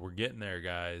 because we're getting there,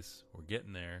 guys. We're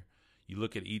getting there. You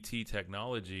look at ET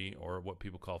technology, or what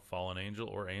people call fallen angel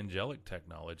or angelic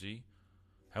technology.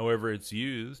 However it's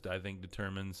used, I think,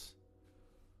 determines.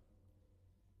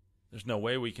 There's no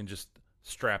way we can just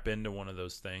strap into one of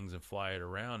those things and fly it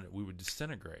around. We would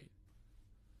disintegrate.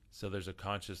 So there's a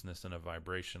consciousness and a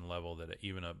vibration level that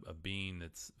even a being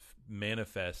that's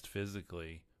manifest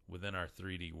physically within our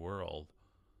 3D world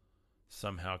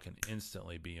somehow can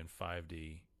instantly be in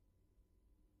 5D.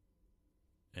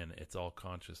 And it's all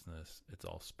consciousness. It's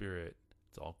all spirit.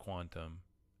 It's all quantum.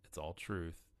 It's all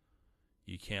truth.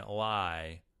 You can't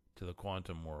lie to the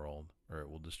quantum world or it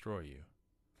will destroy you.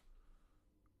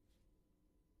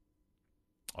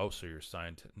 Oh, so you're a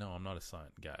scientist? No, I'm not a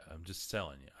science guy. I'm just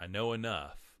telling you. I know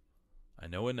enough.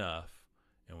 And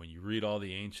when you read all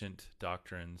the ancient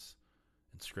doctrines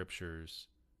and scriptures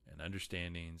and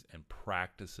understandings and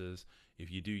practices,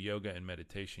 if you do yoga and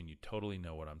meditation, you totally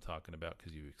know what I'm talking about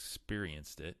because you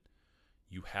experienced it.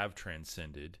 You have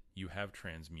transcended. You have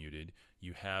transmuted.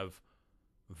 You have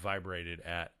vibrated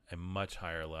at a much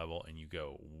higher level, and you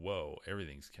go, whoa,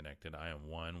 everything's connected. I am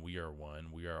one. We are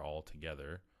one. We are all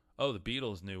together. Oh, the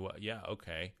Beatles knew what? Yeah,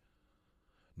 okay.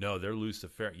 No, they're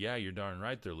Luciferian. Yeah, you're darn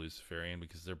right they're Luciferian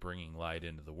because they're bringing light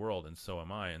into the world, and so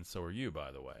am I, and so are you,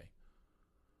 by the way.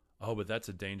 Oh, but that's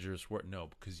a dangerous word. No,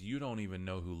 because you don't even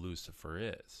know who Lucifer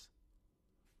is.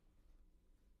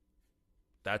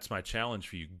 That's my challenge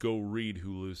for you. Go read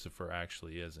who Lucifer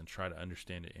actually is and try to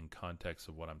understand it in context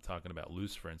of what I'm talking about.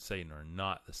 Lucifer and Satan are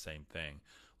not the same thing.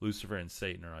 Lucifer and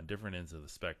Satan are on different ends of the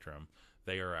spectrum.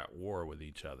 They are at war with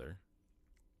each other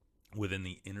within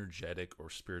the energetic or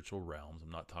spiritual realms.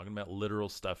 I'm not talking about literal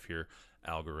stuff here,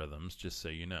 algorithms, just so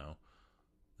you know.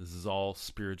 This is all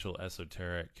spiritual,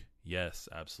 esoteric. Yes,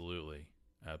 absolutely.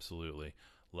 Absolutely.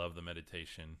 Love the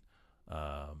meditation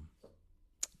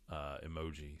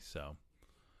emoji. So,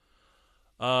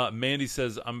 Mandy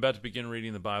says, I'm about to begin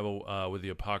reading the Bible with the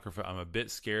Apocrypha. I'm a bit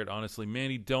scared, honestly.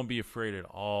 Mandy, don't be afraid at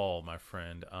all, my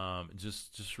friend.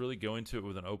 Just really go into it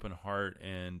with an open heart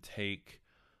and take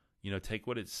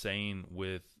what it's saying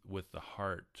with the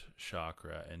heart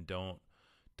chakra, and don't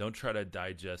try to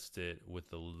digest it with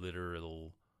the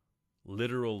literal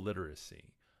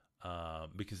literacy,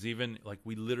 because even like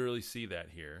we literally see that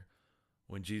here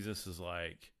when Jesus is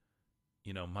like,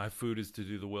 my food is to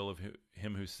do the will of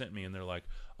him who sent me, and they're like,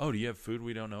 oh, do you have food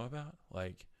we don't know about?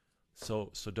 Like,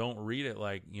 so don't read it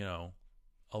like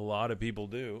a lot of people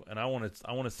do, and I want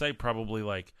to say probably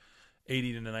like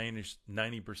 80 to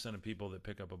 90% of people that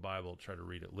pick up a Bible try to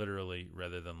read it literally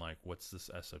rather than like, what's this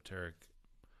esoteric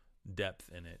depth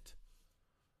in it?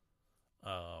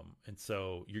 And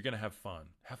so you're going to have fun.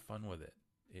 Have fun with it.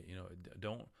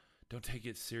 Don't take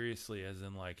it seriously as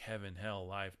in like heaven, hell,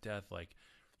 life, death. Like,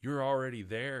 you're already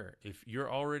there. If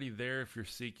you're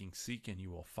seeking, you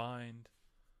will find.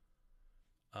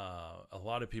 A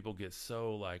lot of people get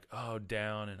so like,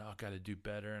 down and I got to do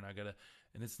better and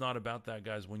and it's not about that,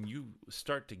 guys. When you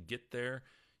start to get there,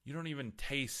 you don't even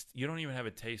have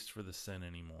a taste for the sin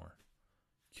anymore,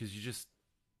 because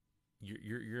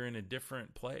you're in a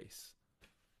different place.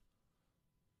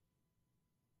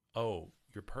 Oh,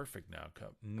 you're perfect now,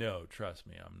 Cup. No, trust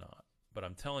me, I'm not. But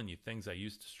I'm telling you, things I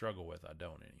used to struggle with, I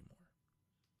don't anymore.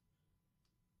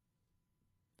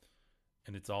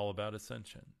 And it's all about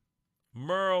ascension.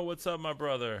 Merle, what's up, my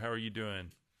brother? How are you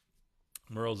doing?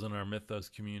 Merle's in our Mythos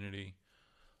community.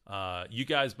 You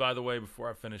guys, by the way, before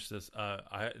I finish this,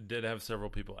 I did have several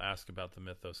people ask about the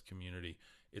Mythos community.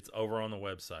 It's over on the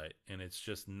website, and it's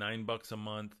just $9 a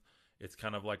month. It's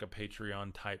kind of like a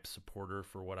Patreon type supporter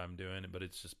for what I'm doing, but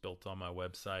it's just built on my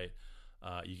website.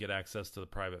 You get access to the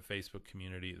private Facebook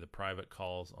community, the private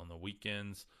calls on the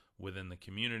weekends within the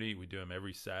community. We do them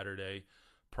every Saturday.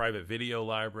 Private video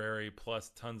library, plus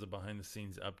tons of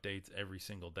behind-the-scenes updates every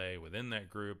single day within that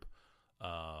group.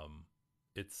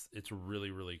 It's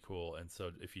really, really cool. And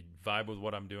so if you vibe with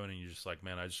what I'm doing and you're just like,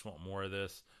 man, I just want more of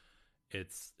this,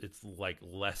 it's like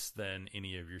less than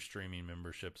any of your streaming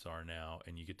memberships are now,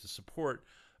 and you get to support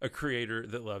a creator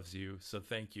that loves you. So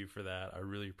thank you for that. I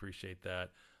really appreciate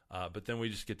that. But then we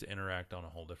just get to interact on a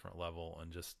whole different level,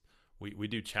 and just we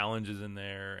do challenges in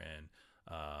there, and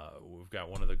we've got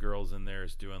one of the girls in there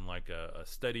is doing like a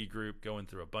study group, going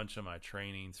through a bunch of my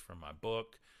trainings from my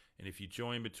book. And if you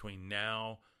join between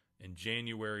now and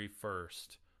January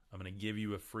 1st, I'm going to give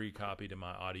you a free copy to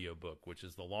my audiobook, which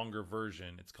is the longer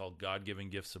version. It's called God-Given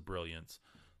Gifts of Brilliance.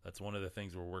 That's one of the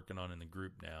things we're working on in the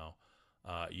group now.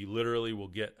 You literally will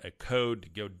get a code to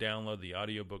go download the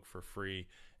audiobook for free,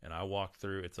 and I walk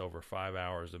through. It's over 5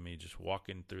 hours of me just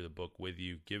walking through the book with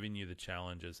you, giving you the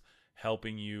challenges,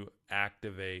 helping you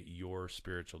activate your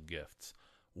spiritual gifts.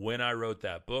 When I wrote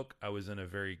that book, I was in a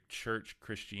very church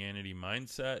Christianity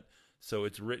mindset, So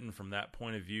it's written from that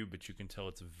point of view, but you can tell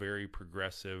it's very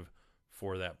progressive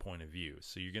for that point of view.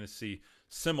 So you're going to see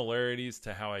similarities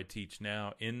to how I teach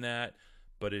now in that,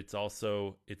 but it's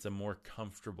a more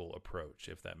comfortable approach,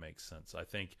 if that makes sense. I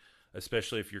think,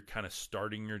 especially if you're kind of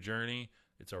starting your journey,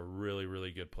 it's a really,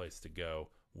 really good place to go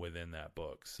within that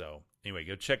book. So anyway,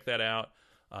 go check that out.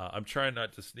 I'm trying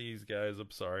not to sneeze, guys.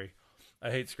 I'm sorry.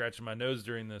 I hate scratching my nose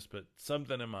during this, but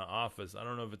something in my office, I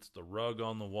don't know if it's the rug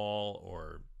on the wall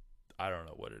or I don't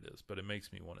know what it is, but it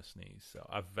makes me want to sneeze. So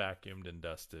I've vacuumed and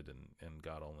dusted, and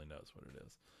God only knows what it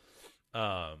is.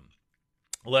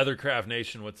 Leathercraft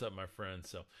Nation, what's up, my friends?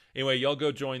 So anyway, y'all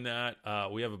go join that.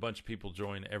 We have a bunch of people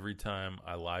join every time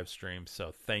I live stream.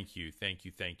 So thank you.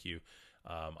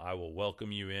 I will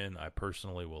welcome you in. I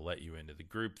personally will let you into the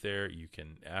group there. You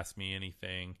can ask me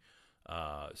anything,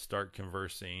 start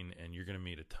conversing, and you're going to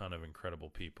meet a ton of incredible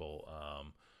people.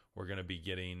 We're going to be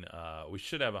getting, we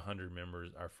should have 100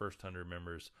 members. Our first 100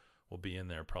 members will be in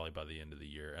there probably by the end of the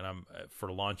year. And I'm for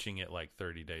launching it like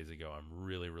 30 days ago. I'm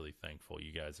really, really thankful.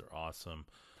 You guys are awesome.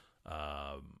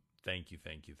 Thank you.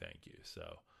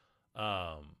 So,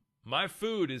 my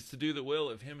food is to do the will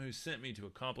of him who sent me to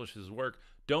accomplish his work.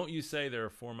 Don't you say there are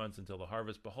 4 months until the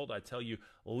harvest. Behold, I tell you,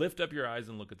 lift up your eyes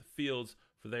and look at the fields,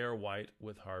 for they are white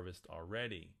with harvest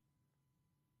already.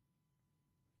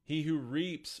 He who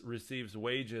reaps receives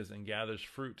wages and gathers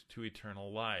fruit to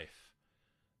eternal life,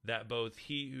 that both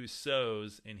he who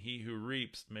sows and he who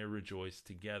reaps may rejoice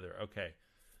together. Okay,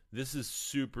 this is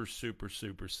super, super,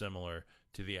 super similar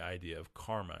to the idea of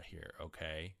karma here,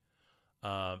 okay?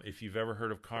 If you've ever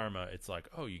heard of karma, it's like,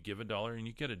 oh, you give $1 and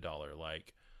you get $1.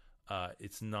 Like,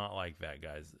 it's not like that,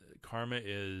 guys. Karma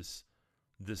is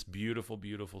this beautiful,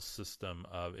 beautiful system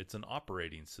of, it's an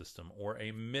operating system or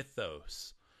a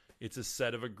mythos. It's a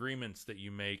set of agreements that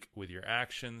you make with your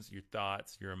actions, your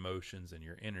thoughts, your emotions, and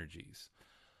your energies.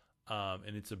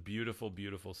 And it's a beautiful,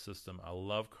 beautiful system. I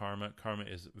love karma. Karma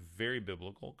is very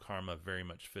biblical. Karma very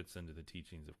much fits into the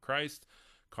teachings of Christ.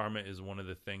 Karma is one of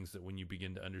the things that when you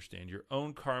begin to understand your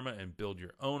own karma and build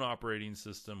your own operating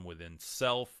system within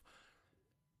self,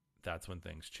 that's when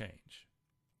things change.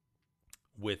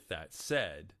 With that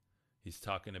said, he's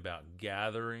talking about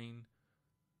gathering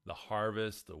the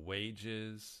harvest, the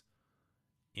wages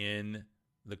in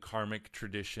the karmic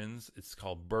traditions. It's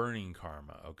called burning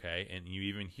karma, okay? And you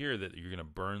even hear that you're going to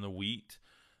burn the wheat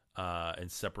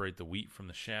and separate the wheat from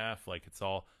the chaff. Like,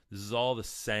 this is all the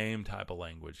same type of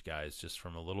language, guys, just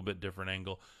from a little bit different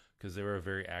angle, because they were a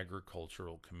very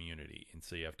agricultural community. And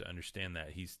so you have to understand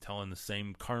that he's telling the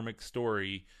same karmic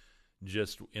story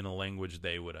just in a language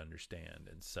they would understand.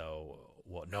 And so,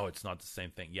 well, no, it's not the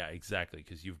same thing. Yeah, exactly,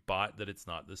 because you've bought that it's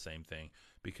not the same thing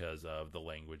because of the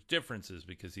language differences,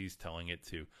 because he's telling it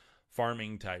to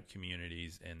farming type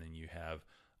communities, and then you have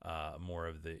more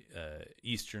of the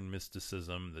Eastern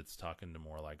mysticism that's talking to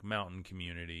more like mountain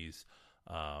communities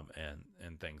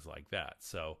and things like that.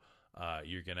 So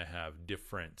you're going to have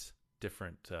different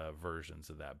versions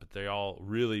of that, but they all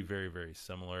really very, very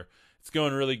similar. It's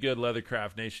going really good,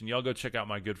 Leathercraft Nation. Y'all go check out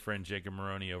my good friend Jacob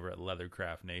Maroney over at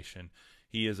Leathercraft Nation.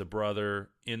 He is a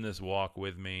brother in this walk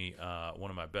with me,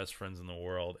 one of my best friends in the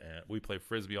world, and we play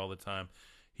Frisbee all the time.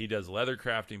 He does leather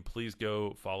crafting. Please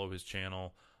go follow his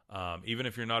channel. Even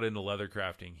if you're not into leather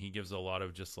crafting, he gives a lot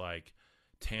of just like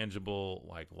tangible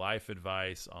like life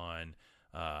advice on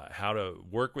how to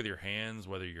work with your hands,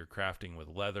 whether you're crafting with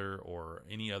leather or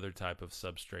any other type of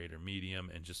substrate or medium,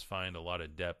 and just find a lot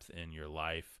of depth in your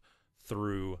life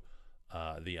through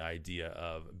the idea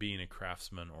of being a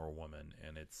craftsman or a woman.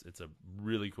 And it's a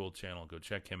really cool channel. Go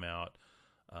check him out.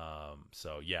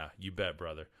 So yeah, you bet,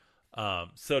 brother.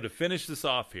 So to finish this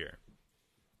off here,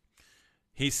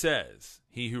 he says,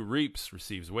 he who reaps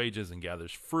receives wages and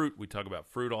gathers fruit. We talk about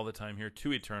fruit all the time here,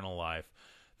 to eternal life,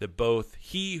 that both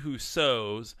he who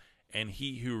sows and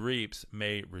he who reaps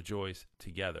may rejoice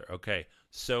together. Okay,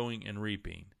 sowing and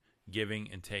reaping, giving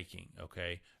and taking,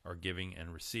 okay, or giving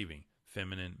and receiving,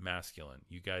 feminine, masculine.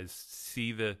 You guys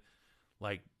see the,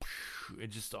 like,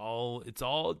 it's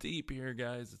all deep here,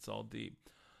 guys. It's all deep.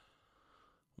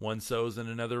 One sows and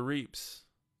another reaps.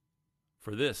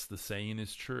 For this, the saying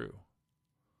is true.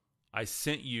 I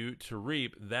sent you to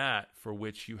reap that for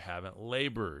which you haven't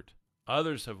labored.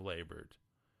 Others have labored,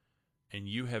 and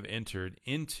you have entered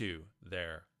into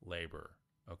their labor.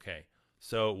 Okay,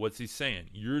 so what's he saying?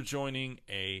 You're joining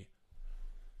a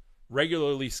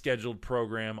regularly scheduled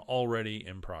program already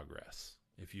in progress.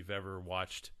 If you've ever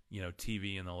watched,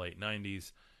 TV in the late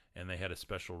 90s, and they had a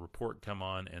special report come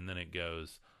on, and then it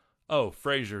goes, oh,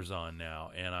 Frasier's on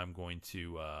now, and I'm going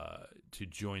to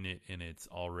join it in its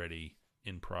already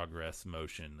in progress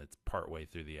motion that's partway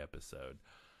through the episode.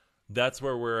 that's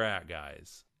where we're at,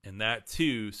 guys. And that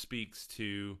too speaks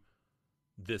to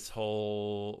this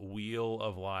whole wheel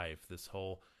of life, this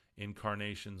whole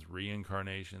incarnations,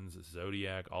 reincarnations,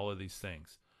 zodiac, all of these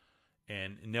things.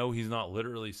 And no, he's not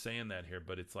literally saying that here,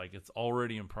 but it's like it's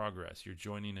already in progress. You're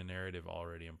joining a narrative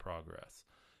already in progress.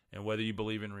 And whether you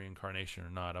believe in reincarnation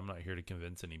or not, I'm not here to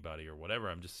convince anybody or whatever.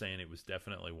 I'm just saying it was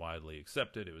definitely widely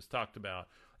accepted. It was talked about.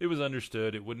 It was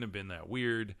understood. It wouldn't have been that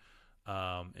weird.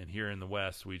 And here in the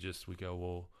West, we go,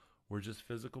 well, we're just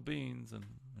physical beings, and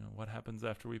what happens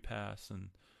after we pass, and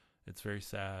it's very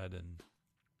sad, and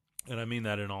I mean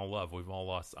that in all love. I've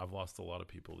lost a lot of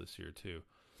people this year too,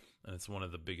 and it's one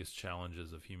of the biggest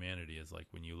challenges of humanity is like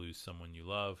when you lose someone you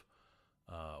love,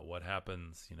 what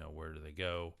happens? Where do they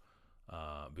go?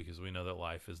 Because we know that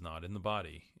life is not in the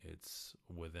body; it's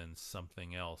within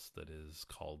something else that is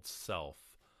called self,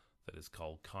 that is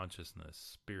called consciousness,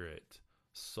 spirit,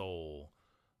 soul.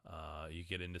 You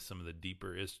get into some of the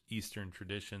deeper Eastern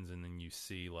traditions, and then you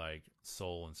see like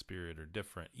soul and spirit are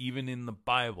different. Even in the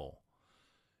Bible,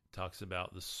 it talks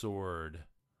about the sword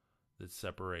that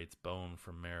separates bone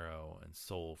from marrow and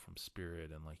soul from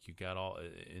spirit, and like you got all,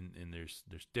 and there's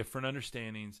different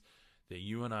understandings that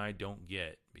you and I don't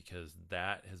get because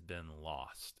that has been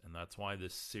lost, and that's why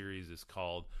this series is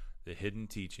called "The Hidden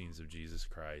Teachings of Jesus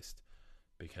Christ."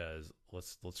 Because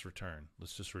let's return.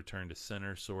 Let's just return to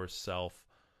center, source, self.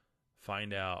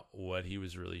 Find out what he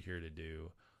was really here to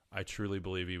do. I truly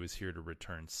believe he was here to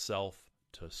return self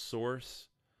to source,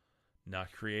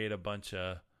 not create a bunch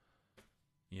of,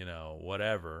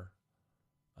 whatever.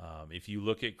 If you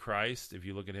look at Christ, if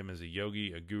you look at him as a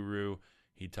yogi, a guru,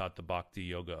 he taught the bhakti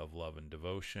yoga of love and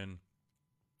devotion.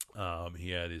 He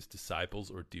had his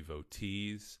disciples or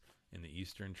devotees in the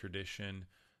Eastern tradition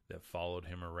that followed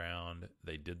him around.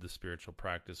 They did the spiritual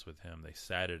practice with him. They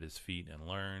sat at his feet and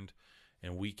learned.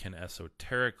 And we can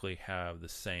esoterically have the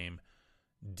same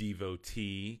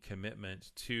devotee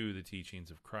commitment to the teachings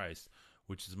of Christ,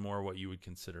 which is more what you would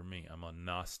consider me. I'm a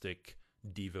Gnostic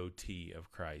devotee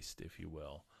of Christ, if you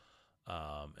will.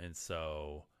 And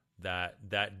so that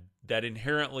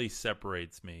inherently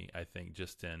separates me, I think,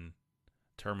 just in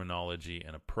terminology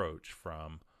and approach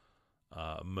from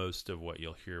most of what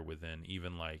you'll hear within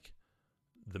even like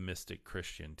the mystic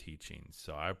Christian teachings.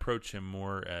 So I approach him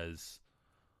more as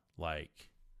like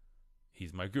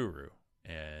he's my guru,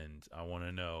 and I want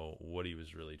to know what he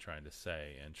was really trying to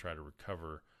say and try to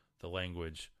recover the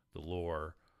language, the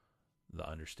lore, the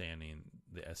understanding,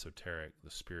 the esoteric,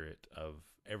 the spirit of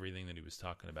everything that he was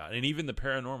talking about. And even the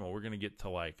paranormal. We're going to get to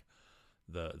like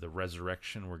the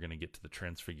resurrection. We're going to get to the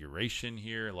transfiguration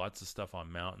here. Lots of stuff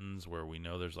on mountains where we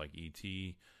know there's like ET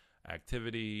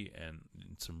activity and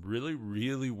some really,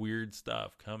 really weird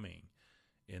stuff coming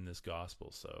in this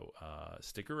gospel. So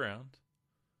stick around.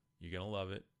 You're going to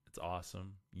love it. It's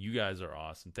awesome. You guys are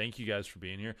awesome. Thank you guys for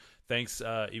being here. Thanks,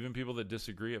 even people that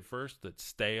disagree at first, that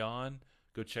stay on.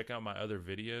 Go check out my other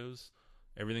videos.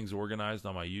 Everything's organized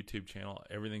on my YouTube channel.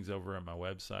 Everything's over at my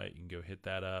website. You can go hit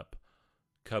that up.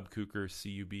 Cubkuker,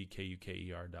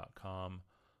 CUBKUKER.com,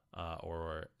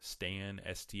 or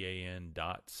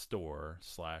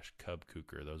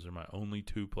stan.store/Cubkuker. Those are my only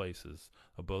two places.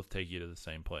 They'll both take you to the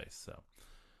same place.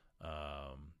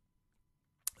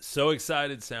 So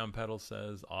excited, Sound Pedal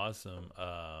says. Awesome.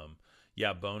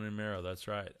 Yeah, bone and marrow. That's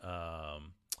right.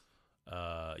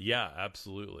 Yeah,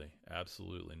 absolutely.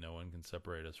 Absolutely. No one can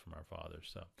separate us from our Father.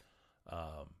 So,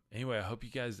 anyway, I hope you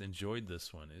guys enjoyed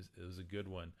this one. It was a good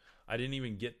one. I didn't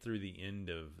even get through the end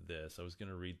of this. I was going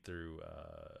to read through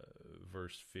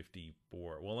verse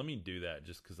 54. Well, let me do that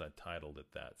just because I titled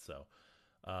it that. So,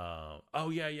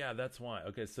 yeah, that's why.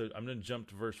 Okay, so I'm going to jump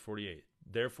to verse 48.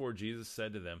 Therefore, Jesus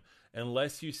said to them,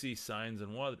 unless you see signs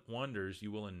and wonders,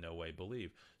 you will in no way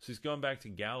believe. So he's going back to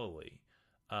Galilee.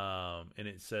 And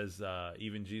it says,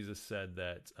 even Jesus said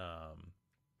that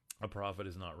a prophet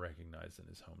is not recognized in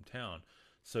his hometown.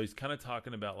 So he's kind of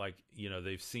talking about like,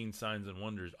 they've seen signs and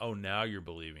wonders. Oh, now you're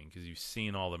believing because you've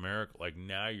seen all the miracles. Like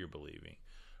now you're believing,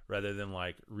 rather than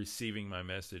like receiving my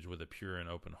message with a pure and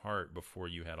open heart before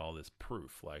you had all this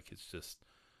proof. Like it's just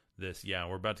this. Yeah,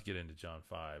 we're about to get into John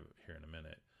 5 here in a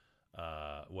minute.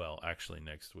 Well, actually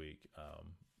next week,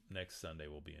 next Sunday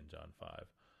we'll be in John 5.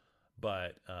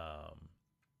 But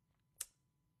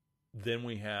then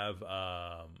we have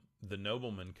the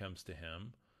nobleman comes to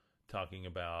him talking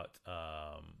about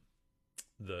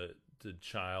the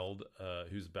child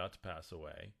who's about to pass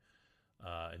away.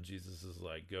 And Jesus is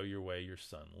like, go your way, your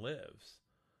son lives.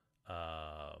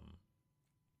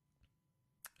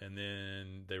 And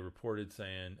then they reported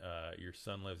saying, your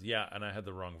son lives. Yeah, and I had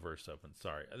the wrong verse open.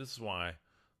 Sorry. This is why,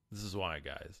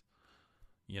 guys.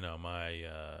 My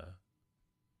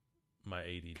my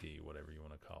ADD, whatever you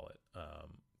want to call it.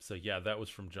 So yeah, that was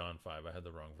from John 5. I had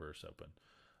the wrong verse open.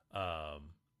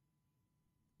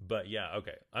 But yeah,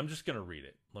 okay. I'm just gonna read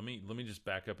it. Let me just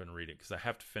back up and read it because I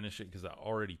have to finish it because I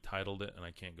already titled it and I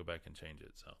can't go back and change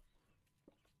it.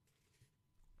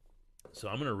 So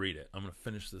I'm gonna read it. I'm gonna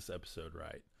finish this episode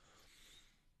right.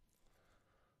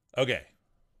 Okay.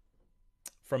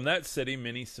 From that city,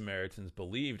 many Samaritans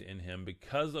believed in him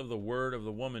because of the word of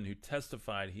the woman who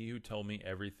testified, "He who told me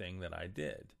everything that I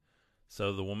did."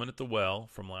 So the woman at the well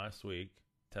from last week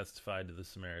testified to the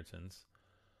Samaritans.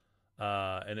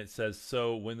 And it says,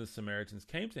 so when the Samaritans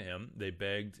came to him, they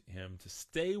begged him to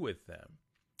stay with them.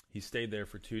 He stayed there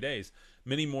for 2 days.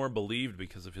 Many more believed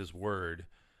because of his word.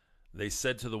 They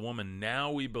said to the woman, "Now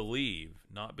we believe,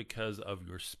 not because of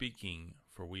your speaking,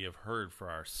 for we have heard for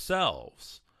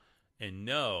ourselves and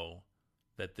know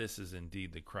that this is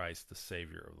indeed the Christ, the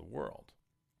Savior of the world."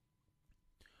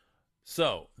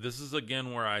 So this is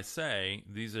again where I say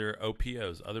these are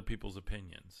OPOs, other people's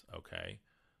opinions, okay?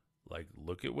 Like,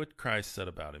 look at what Christ said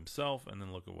about himself, and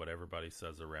then look at what everybody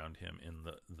says around him in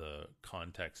the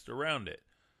context around it.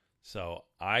 So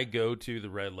I go to the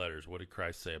red letters. What did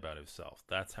Christ say about himself?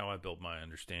 That's how I build my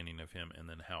understanding of him and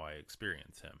then how I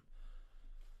experience him.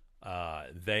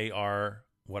 They are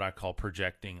what I call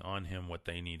projecting on him what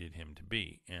they needed him to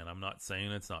be. And I'm not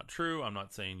saying it's not true. I'm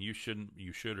not saying you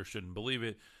should or shouldn't believe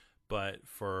it. But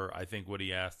I think what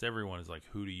he asked everyone is like,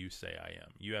 who do you say I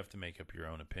am? You have to make up your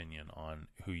own opinion on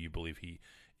who you believe he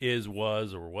is,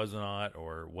 was, or was not,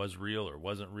 or was real or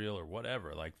wasn't real or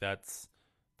whatever. Like that's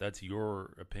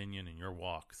your opinion and your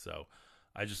walk. So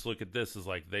I just look at this as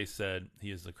like they said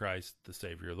he is the Christ, the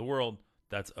Savior of the world.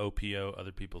 That's OPO,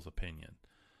 other people's opinion.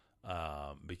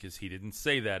 Because he didn't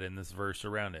say that in this verse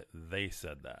around it. They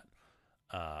said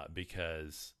that.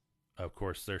 Because, of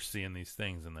course, they're seeing these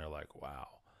things and they're like, wow.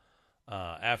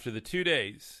 After the 2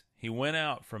 days, he went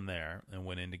out from there and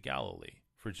went into Galilee.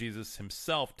 For Jesus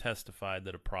himself testified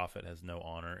that a prophet has no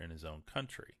honor in his own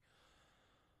country.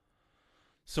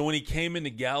 So when he came into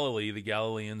Galilee, the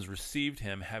Galileans received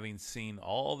him, having seen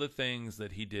all the things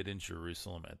that he did in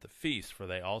Jerusalem at the feast, for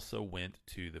they also went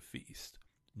to the feast.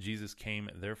 Jesus came,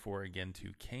 therefore, again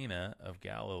to Cana of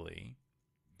Galilee,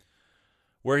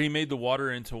 where he made the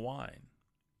water into wine.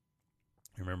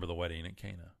 Remember the wedding at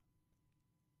Cana.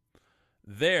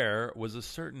 There was a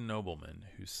certain nobleman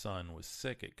whose son was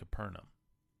sick at Capernaum.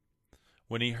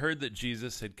 When he heard that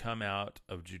Jesus had come out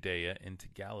of Judea into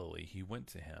Galilee, he went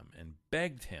to him and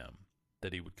begged him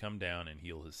that he would come down and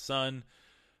heal his son,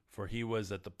 for he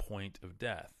was at the point of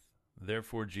death.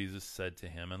 Therefore Jesus said to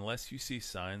him, "Unless you see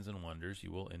signs and wonders,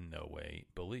 you will in no way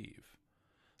believe."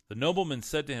 The nobleman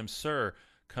said to him, "Sir,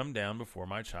 come down before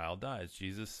my child dies."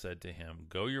 Jesus said to him,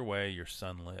 "Go your way, your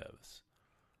son lives."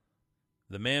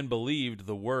 The man believed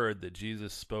the word that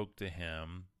Jesus spoke to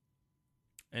him,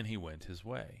 and he went his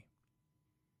way.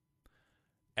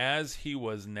 As he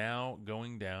was now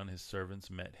going down, his servants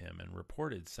met him and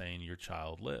reported, saying, "Your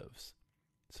child lives."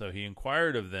 So he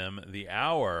inquired of them the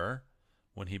hour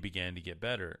when he began to get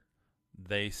better.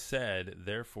 They said,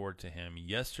 therefore, to him,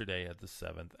 "Yesterday at the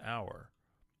 7th hour,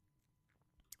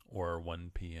 or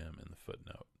 1 p.m. in the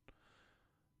footnote,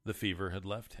 the fever had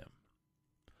left him.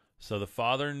 So the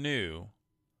father knew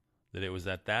that it was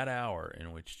at that hour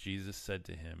in which Jesus said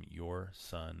to him, "Your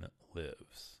son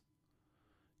lives."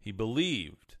 He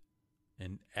believed,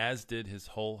 and as did his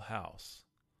whole house.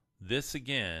 This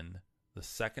again, the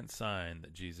second sign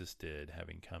that Jesus did,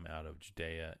 having come out of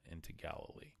Judea into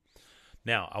Galilee.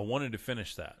 Now, I wanted to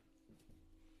finish that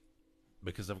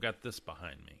because I've got this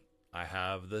behind me. I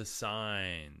have the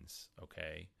signs,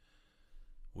 okay?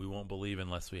 We won't believe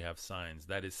unless we have signs.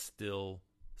 That is still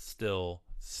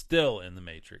in the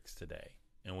Matrix today.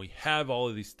 And we have all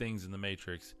of these things in the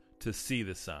Matrix to see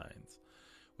the signs.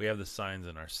 We have the signs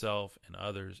in ourselves and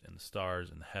others and the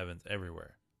stars and the heavens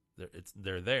everywhere.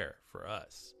 They're there for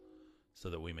us so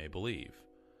that we may believe.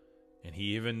 And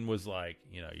he even was like,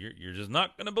 you're just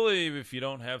not going to believe if you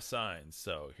don't have signs.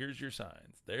 So here's your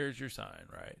signs. There's your sign,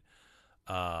 right?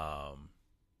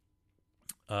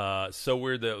 So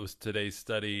weird that it was today's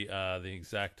study, the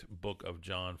exact book of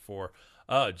John 4.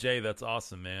 Jay, that's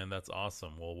awesome, man. That's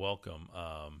awesome. Well, welcome.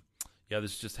 Yeah,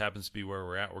 this just happens to be where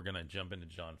we're at. We're going to jump into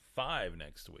John 5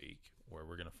 next week, where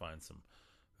we're going to find some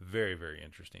very, very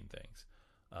interesting things.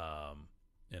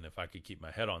 And if I could keep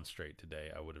my head on straight today,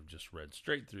 I would have just read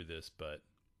straight through this, but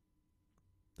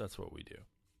that's what we do.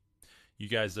 You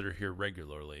guys that are here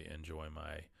regularly enjoy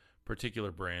my particular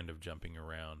brand of jumping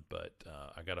around, but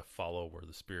I got to follow where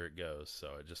the Spirit goes,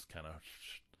 so it just kind of,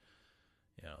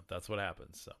 that's what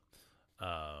happens. So,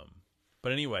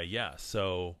 but anyway, yeah,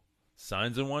 so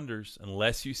Signs and wonders.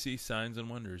 Unless you see signs and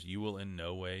wonders, you will in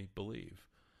no way believe.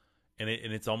 And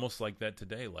it's almost like that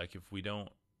today. Like if we don't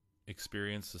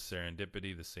experience the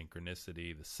serendipity, the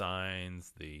synchronicity, the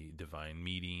signs, the divine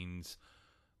meetings,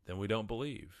 then we don't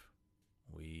believe.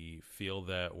 We feel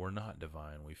that we're not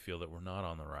divine. We feel that we're not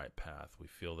on the right path. We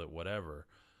feel that whatever.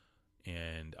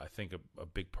 And I think a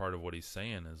big part of what he's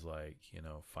saying is like,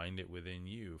 find it within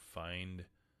you. Find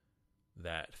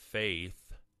that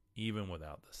faith even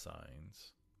without the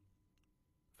signs.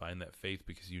 Find that faith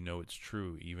because you know it's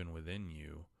true even within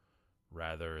you,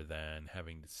 rather than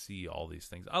having to see all these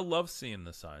things. I love seeing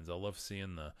the signs. I love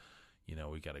seeing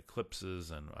we got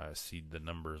eclipses, and I see the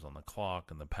numbers on the clock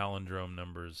and the palindrome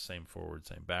numbers, same forward,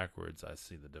 same backwards. I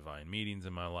see the divine meetings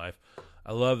in my life.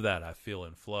 I love that. I feel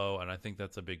in flow, and I think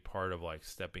that's a big part of like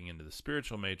stepping into the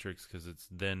spiritual matrix, because it's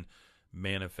then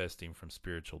manifesting from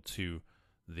spiritual to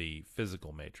the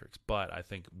physical matrix. But I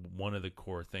think one of the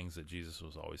core things that Jesus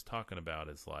was always talking about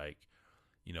is like,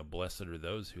 blessed are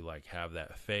those who like have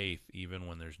that faith even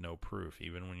when there's no proof,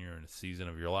 even when you're in a season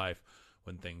of your life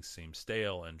when things seem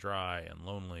stale and dry and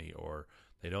lonely, or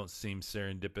they don't seem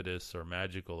serendipitous or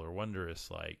magical or wondrous,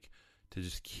 like to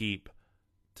just keep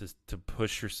to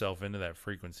push yourself into that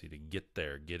frequency, to get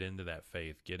there, get into that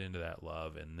faith, get into that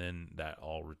love, and then that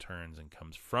all returns and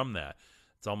comes from that.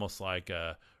 It's almost like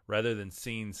rather than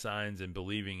seeing signs and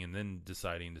believing and then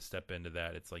deciding to step into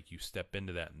that, it's like you step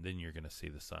into that and then you're going to see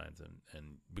the signs,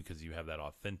 and because you have that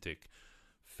authentic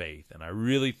faith. And I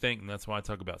really think, and that's why I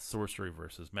talk about sorcery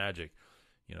versus magic.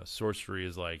 Sorcery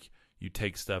is like you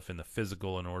take stuff in the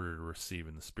physical in order to receive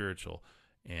in the spiritual,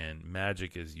 and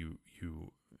magic is you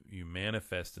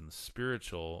manifest in the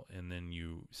spiritual and then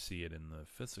you see it in the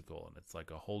physical, and it's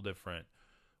like a whole different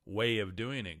way of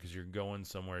doing it because you're going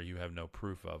somewhere you have no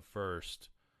proof of first,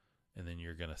 and then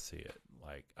you're gonna see it.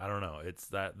 Like, I don't know, it's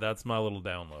that's my little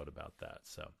download about that.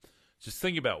 So just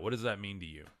think about, what does that mean to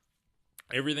you?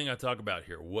 Everything I talk about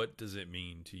here, what does it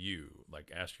mean to you?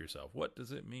 Like, ask yourself, what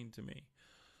does it mean to me?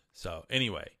 So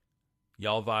anyway,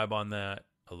 y'all vibe on that.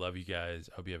 I love you guys.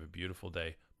 I hope you have a beautiful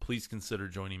day. Please consider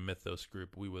joining Mythos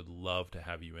Group. We would love to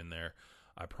have you in there.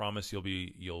 I promise you'll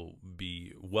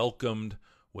be welcomed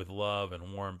with love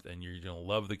and warmth, and you're going to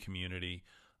love the community.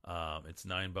 It's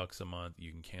 $9 a month.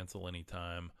 You can cancel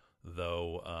anytime,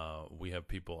 though we have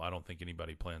people, I don't think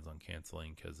anybody plans on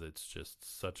canceling because it's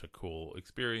just such a cool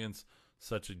experience,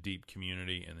 such a deep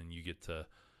community, and then you get to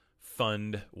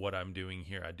fund what I'm doing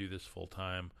here. I do this full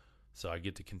time, so I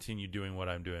get to continue doing what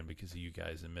I'm doing because of you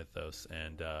guys in Mythos,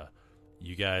 and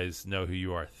you guys know who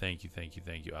you are. Thank you, thank you,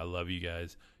 thank you. I love you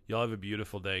guys. Y'all have a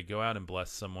beautiful day. Go out and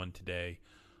bless someone today.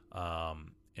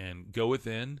 And go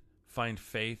within, find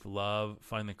faith, love,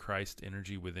 find the Christ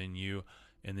energy within you,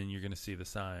 and then you're going to see the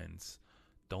signs.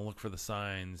 Don't look for the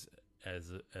signs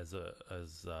as a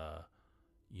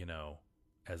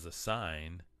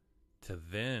sign to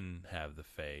then have the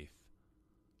faith.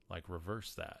 Like,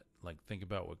 reverse that. Like, think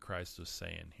about what Christ was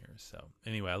saying here. So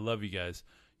anyway, I love you guys.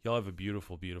 Y'all have a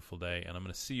beautiful, beautiful day, and I'm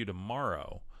going to see you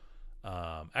tomorrow.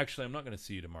 Actually, I'm not going to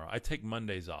see you tomorrow. I take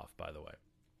Mondays off, by the way.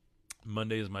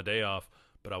 Monday is my day off,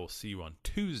 but I will see you on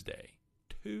Tuesday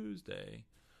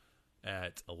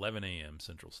at 11 a.m.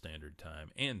 Central Standard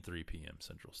Time and 3 p.m.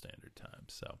 Central Standard Time.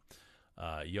 So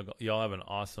y'all have an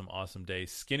awesome, awesome day.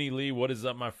 Skinny Lee, what is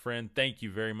up, my friend? Thank you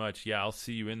very much. Yeah, I'll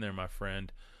see you in there, my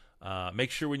friend.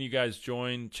 Make sure when you guys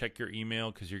join, check your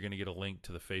email because you're going to get a link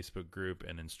to the Facebook group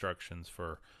and instructions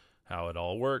for how it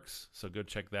all works. So go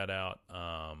check that out.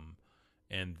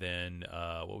 And then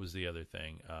what was the other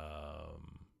thing?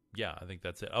 Yeah, I think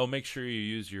that's it. Oh, make sure you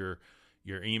use your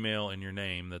email and your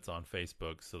name that's on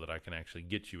Facebook so that I can actually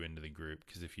get you into the group,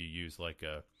 because if you use like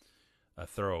a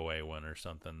throwaway one or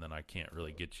something, then I can't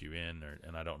really get you in,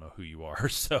 and I don't know who you are.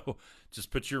 So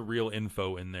just put your real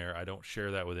info in there. I don't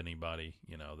share that with anybody.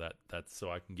 That's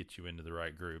so I can get you into the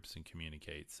right groups and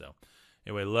communicate. So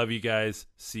anyway, love you guys.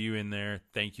 See you in there.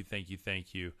 Thank you, thank you,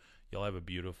 thank you. Y'all have a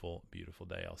beautiful, beautiful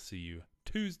day. I'll see you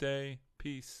Tuesday.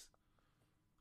 Peace.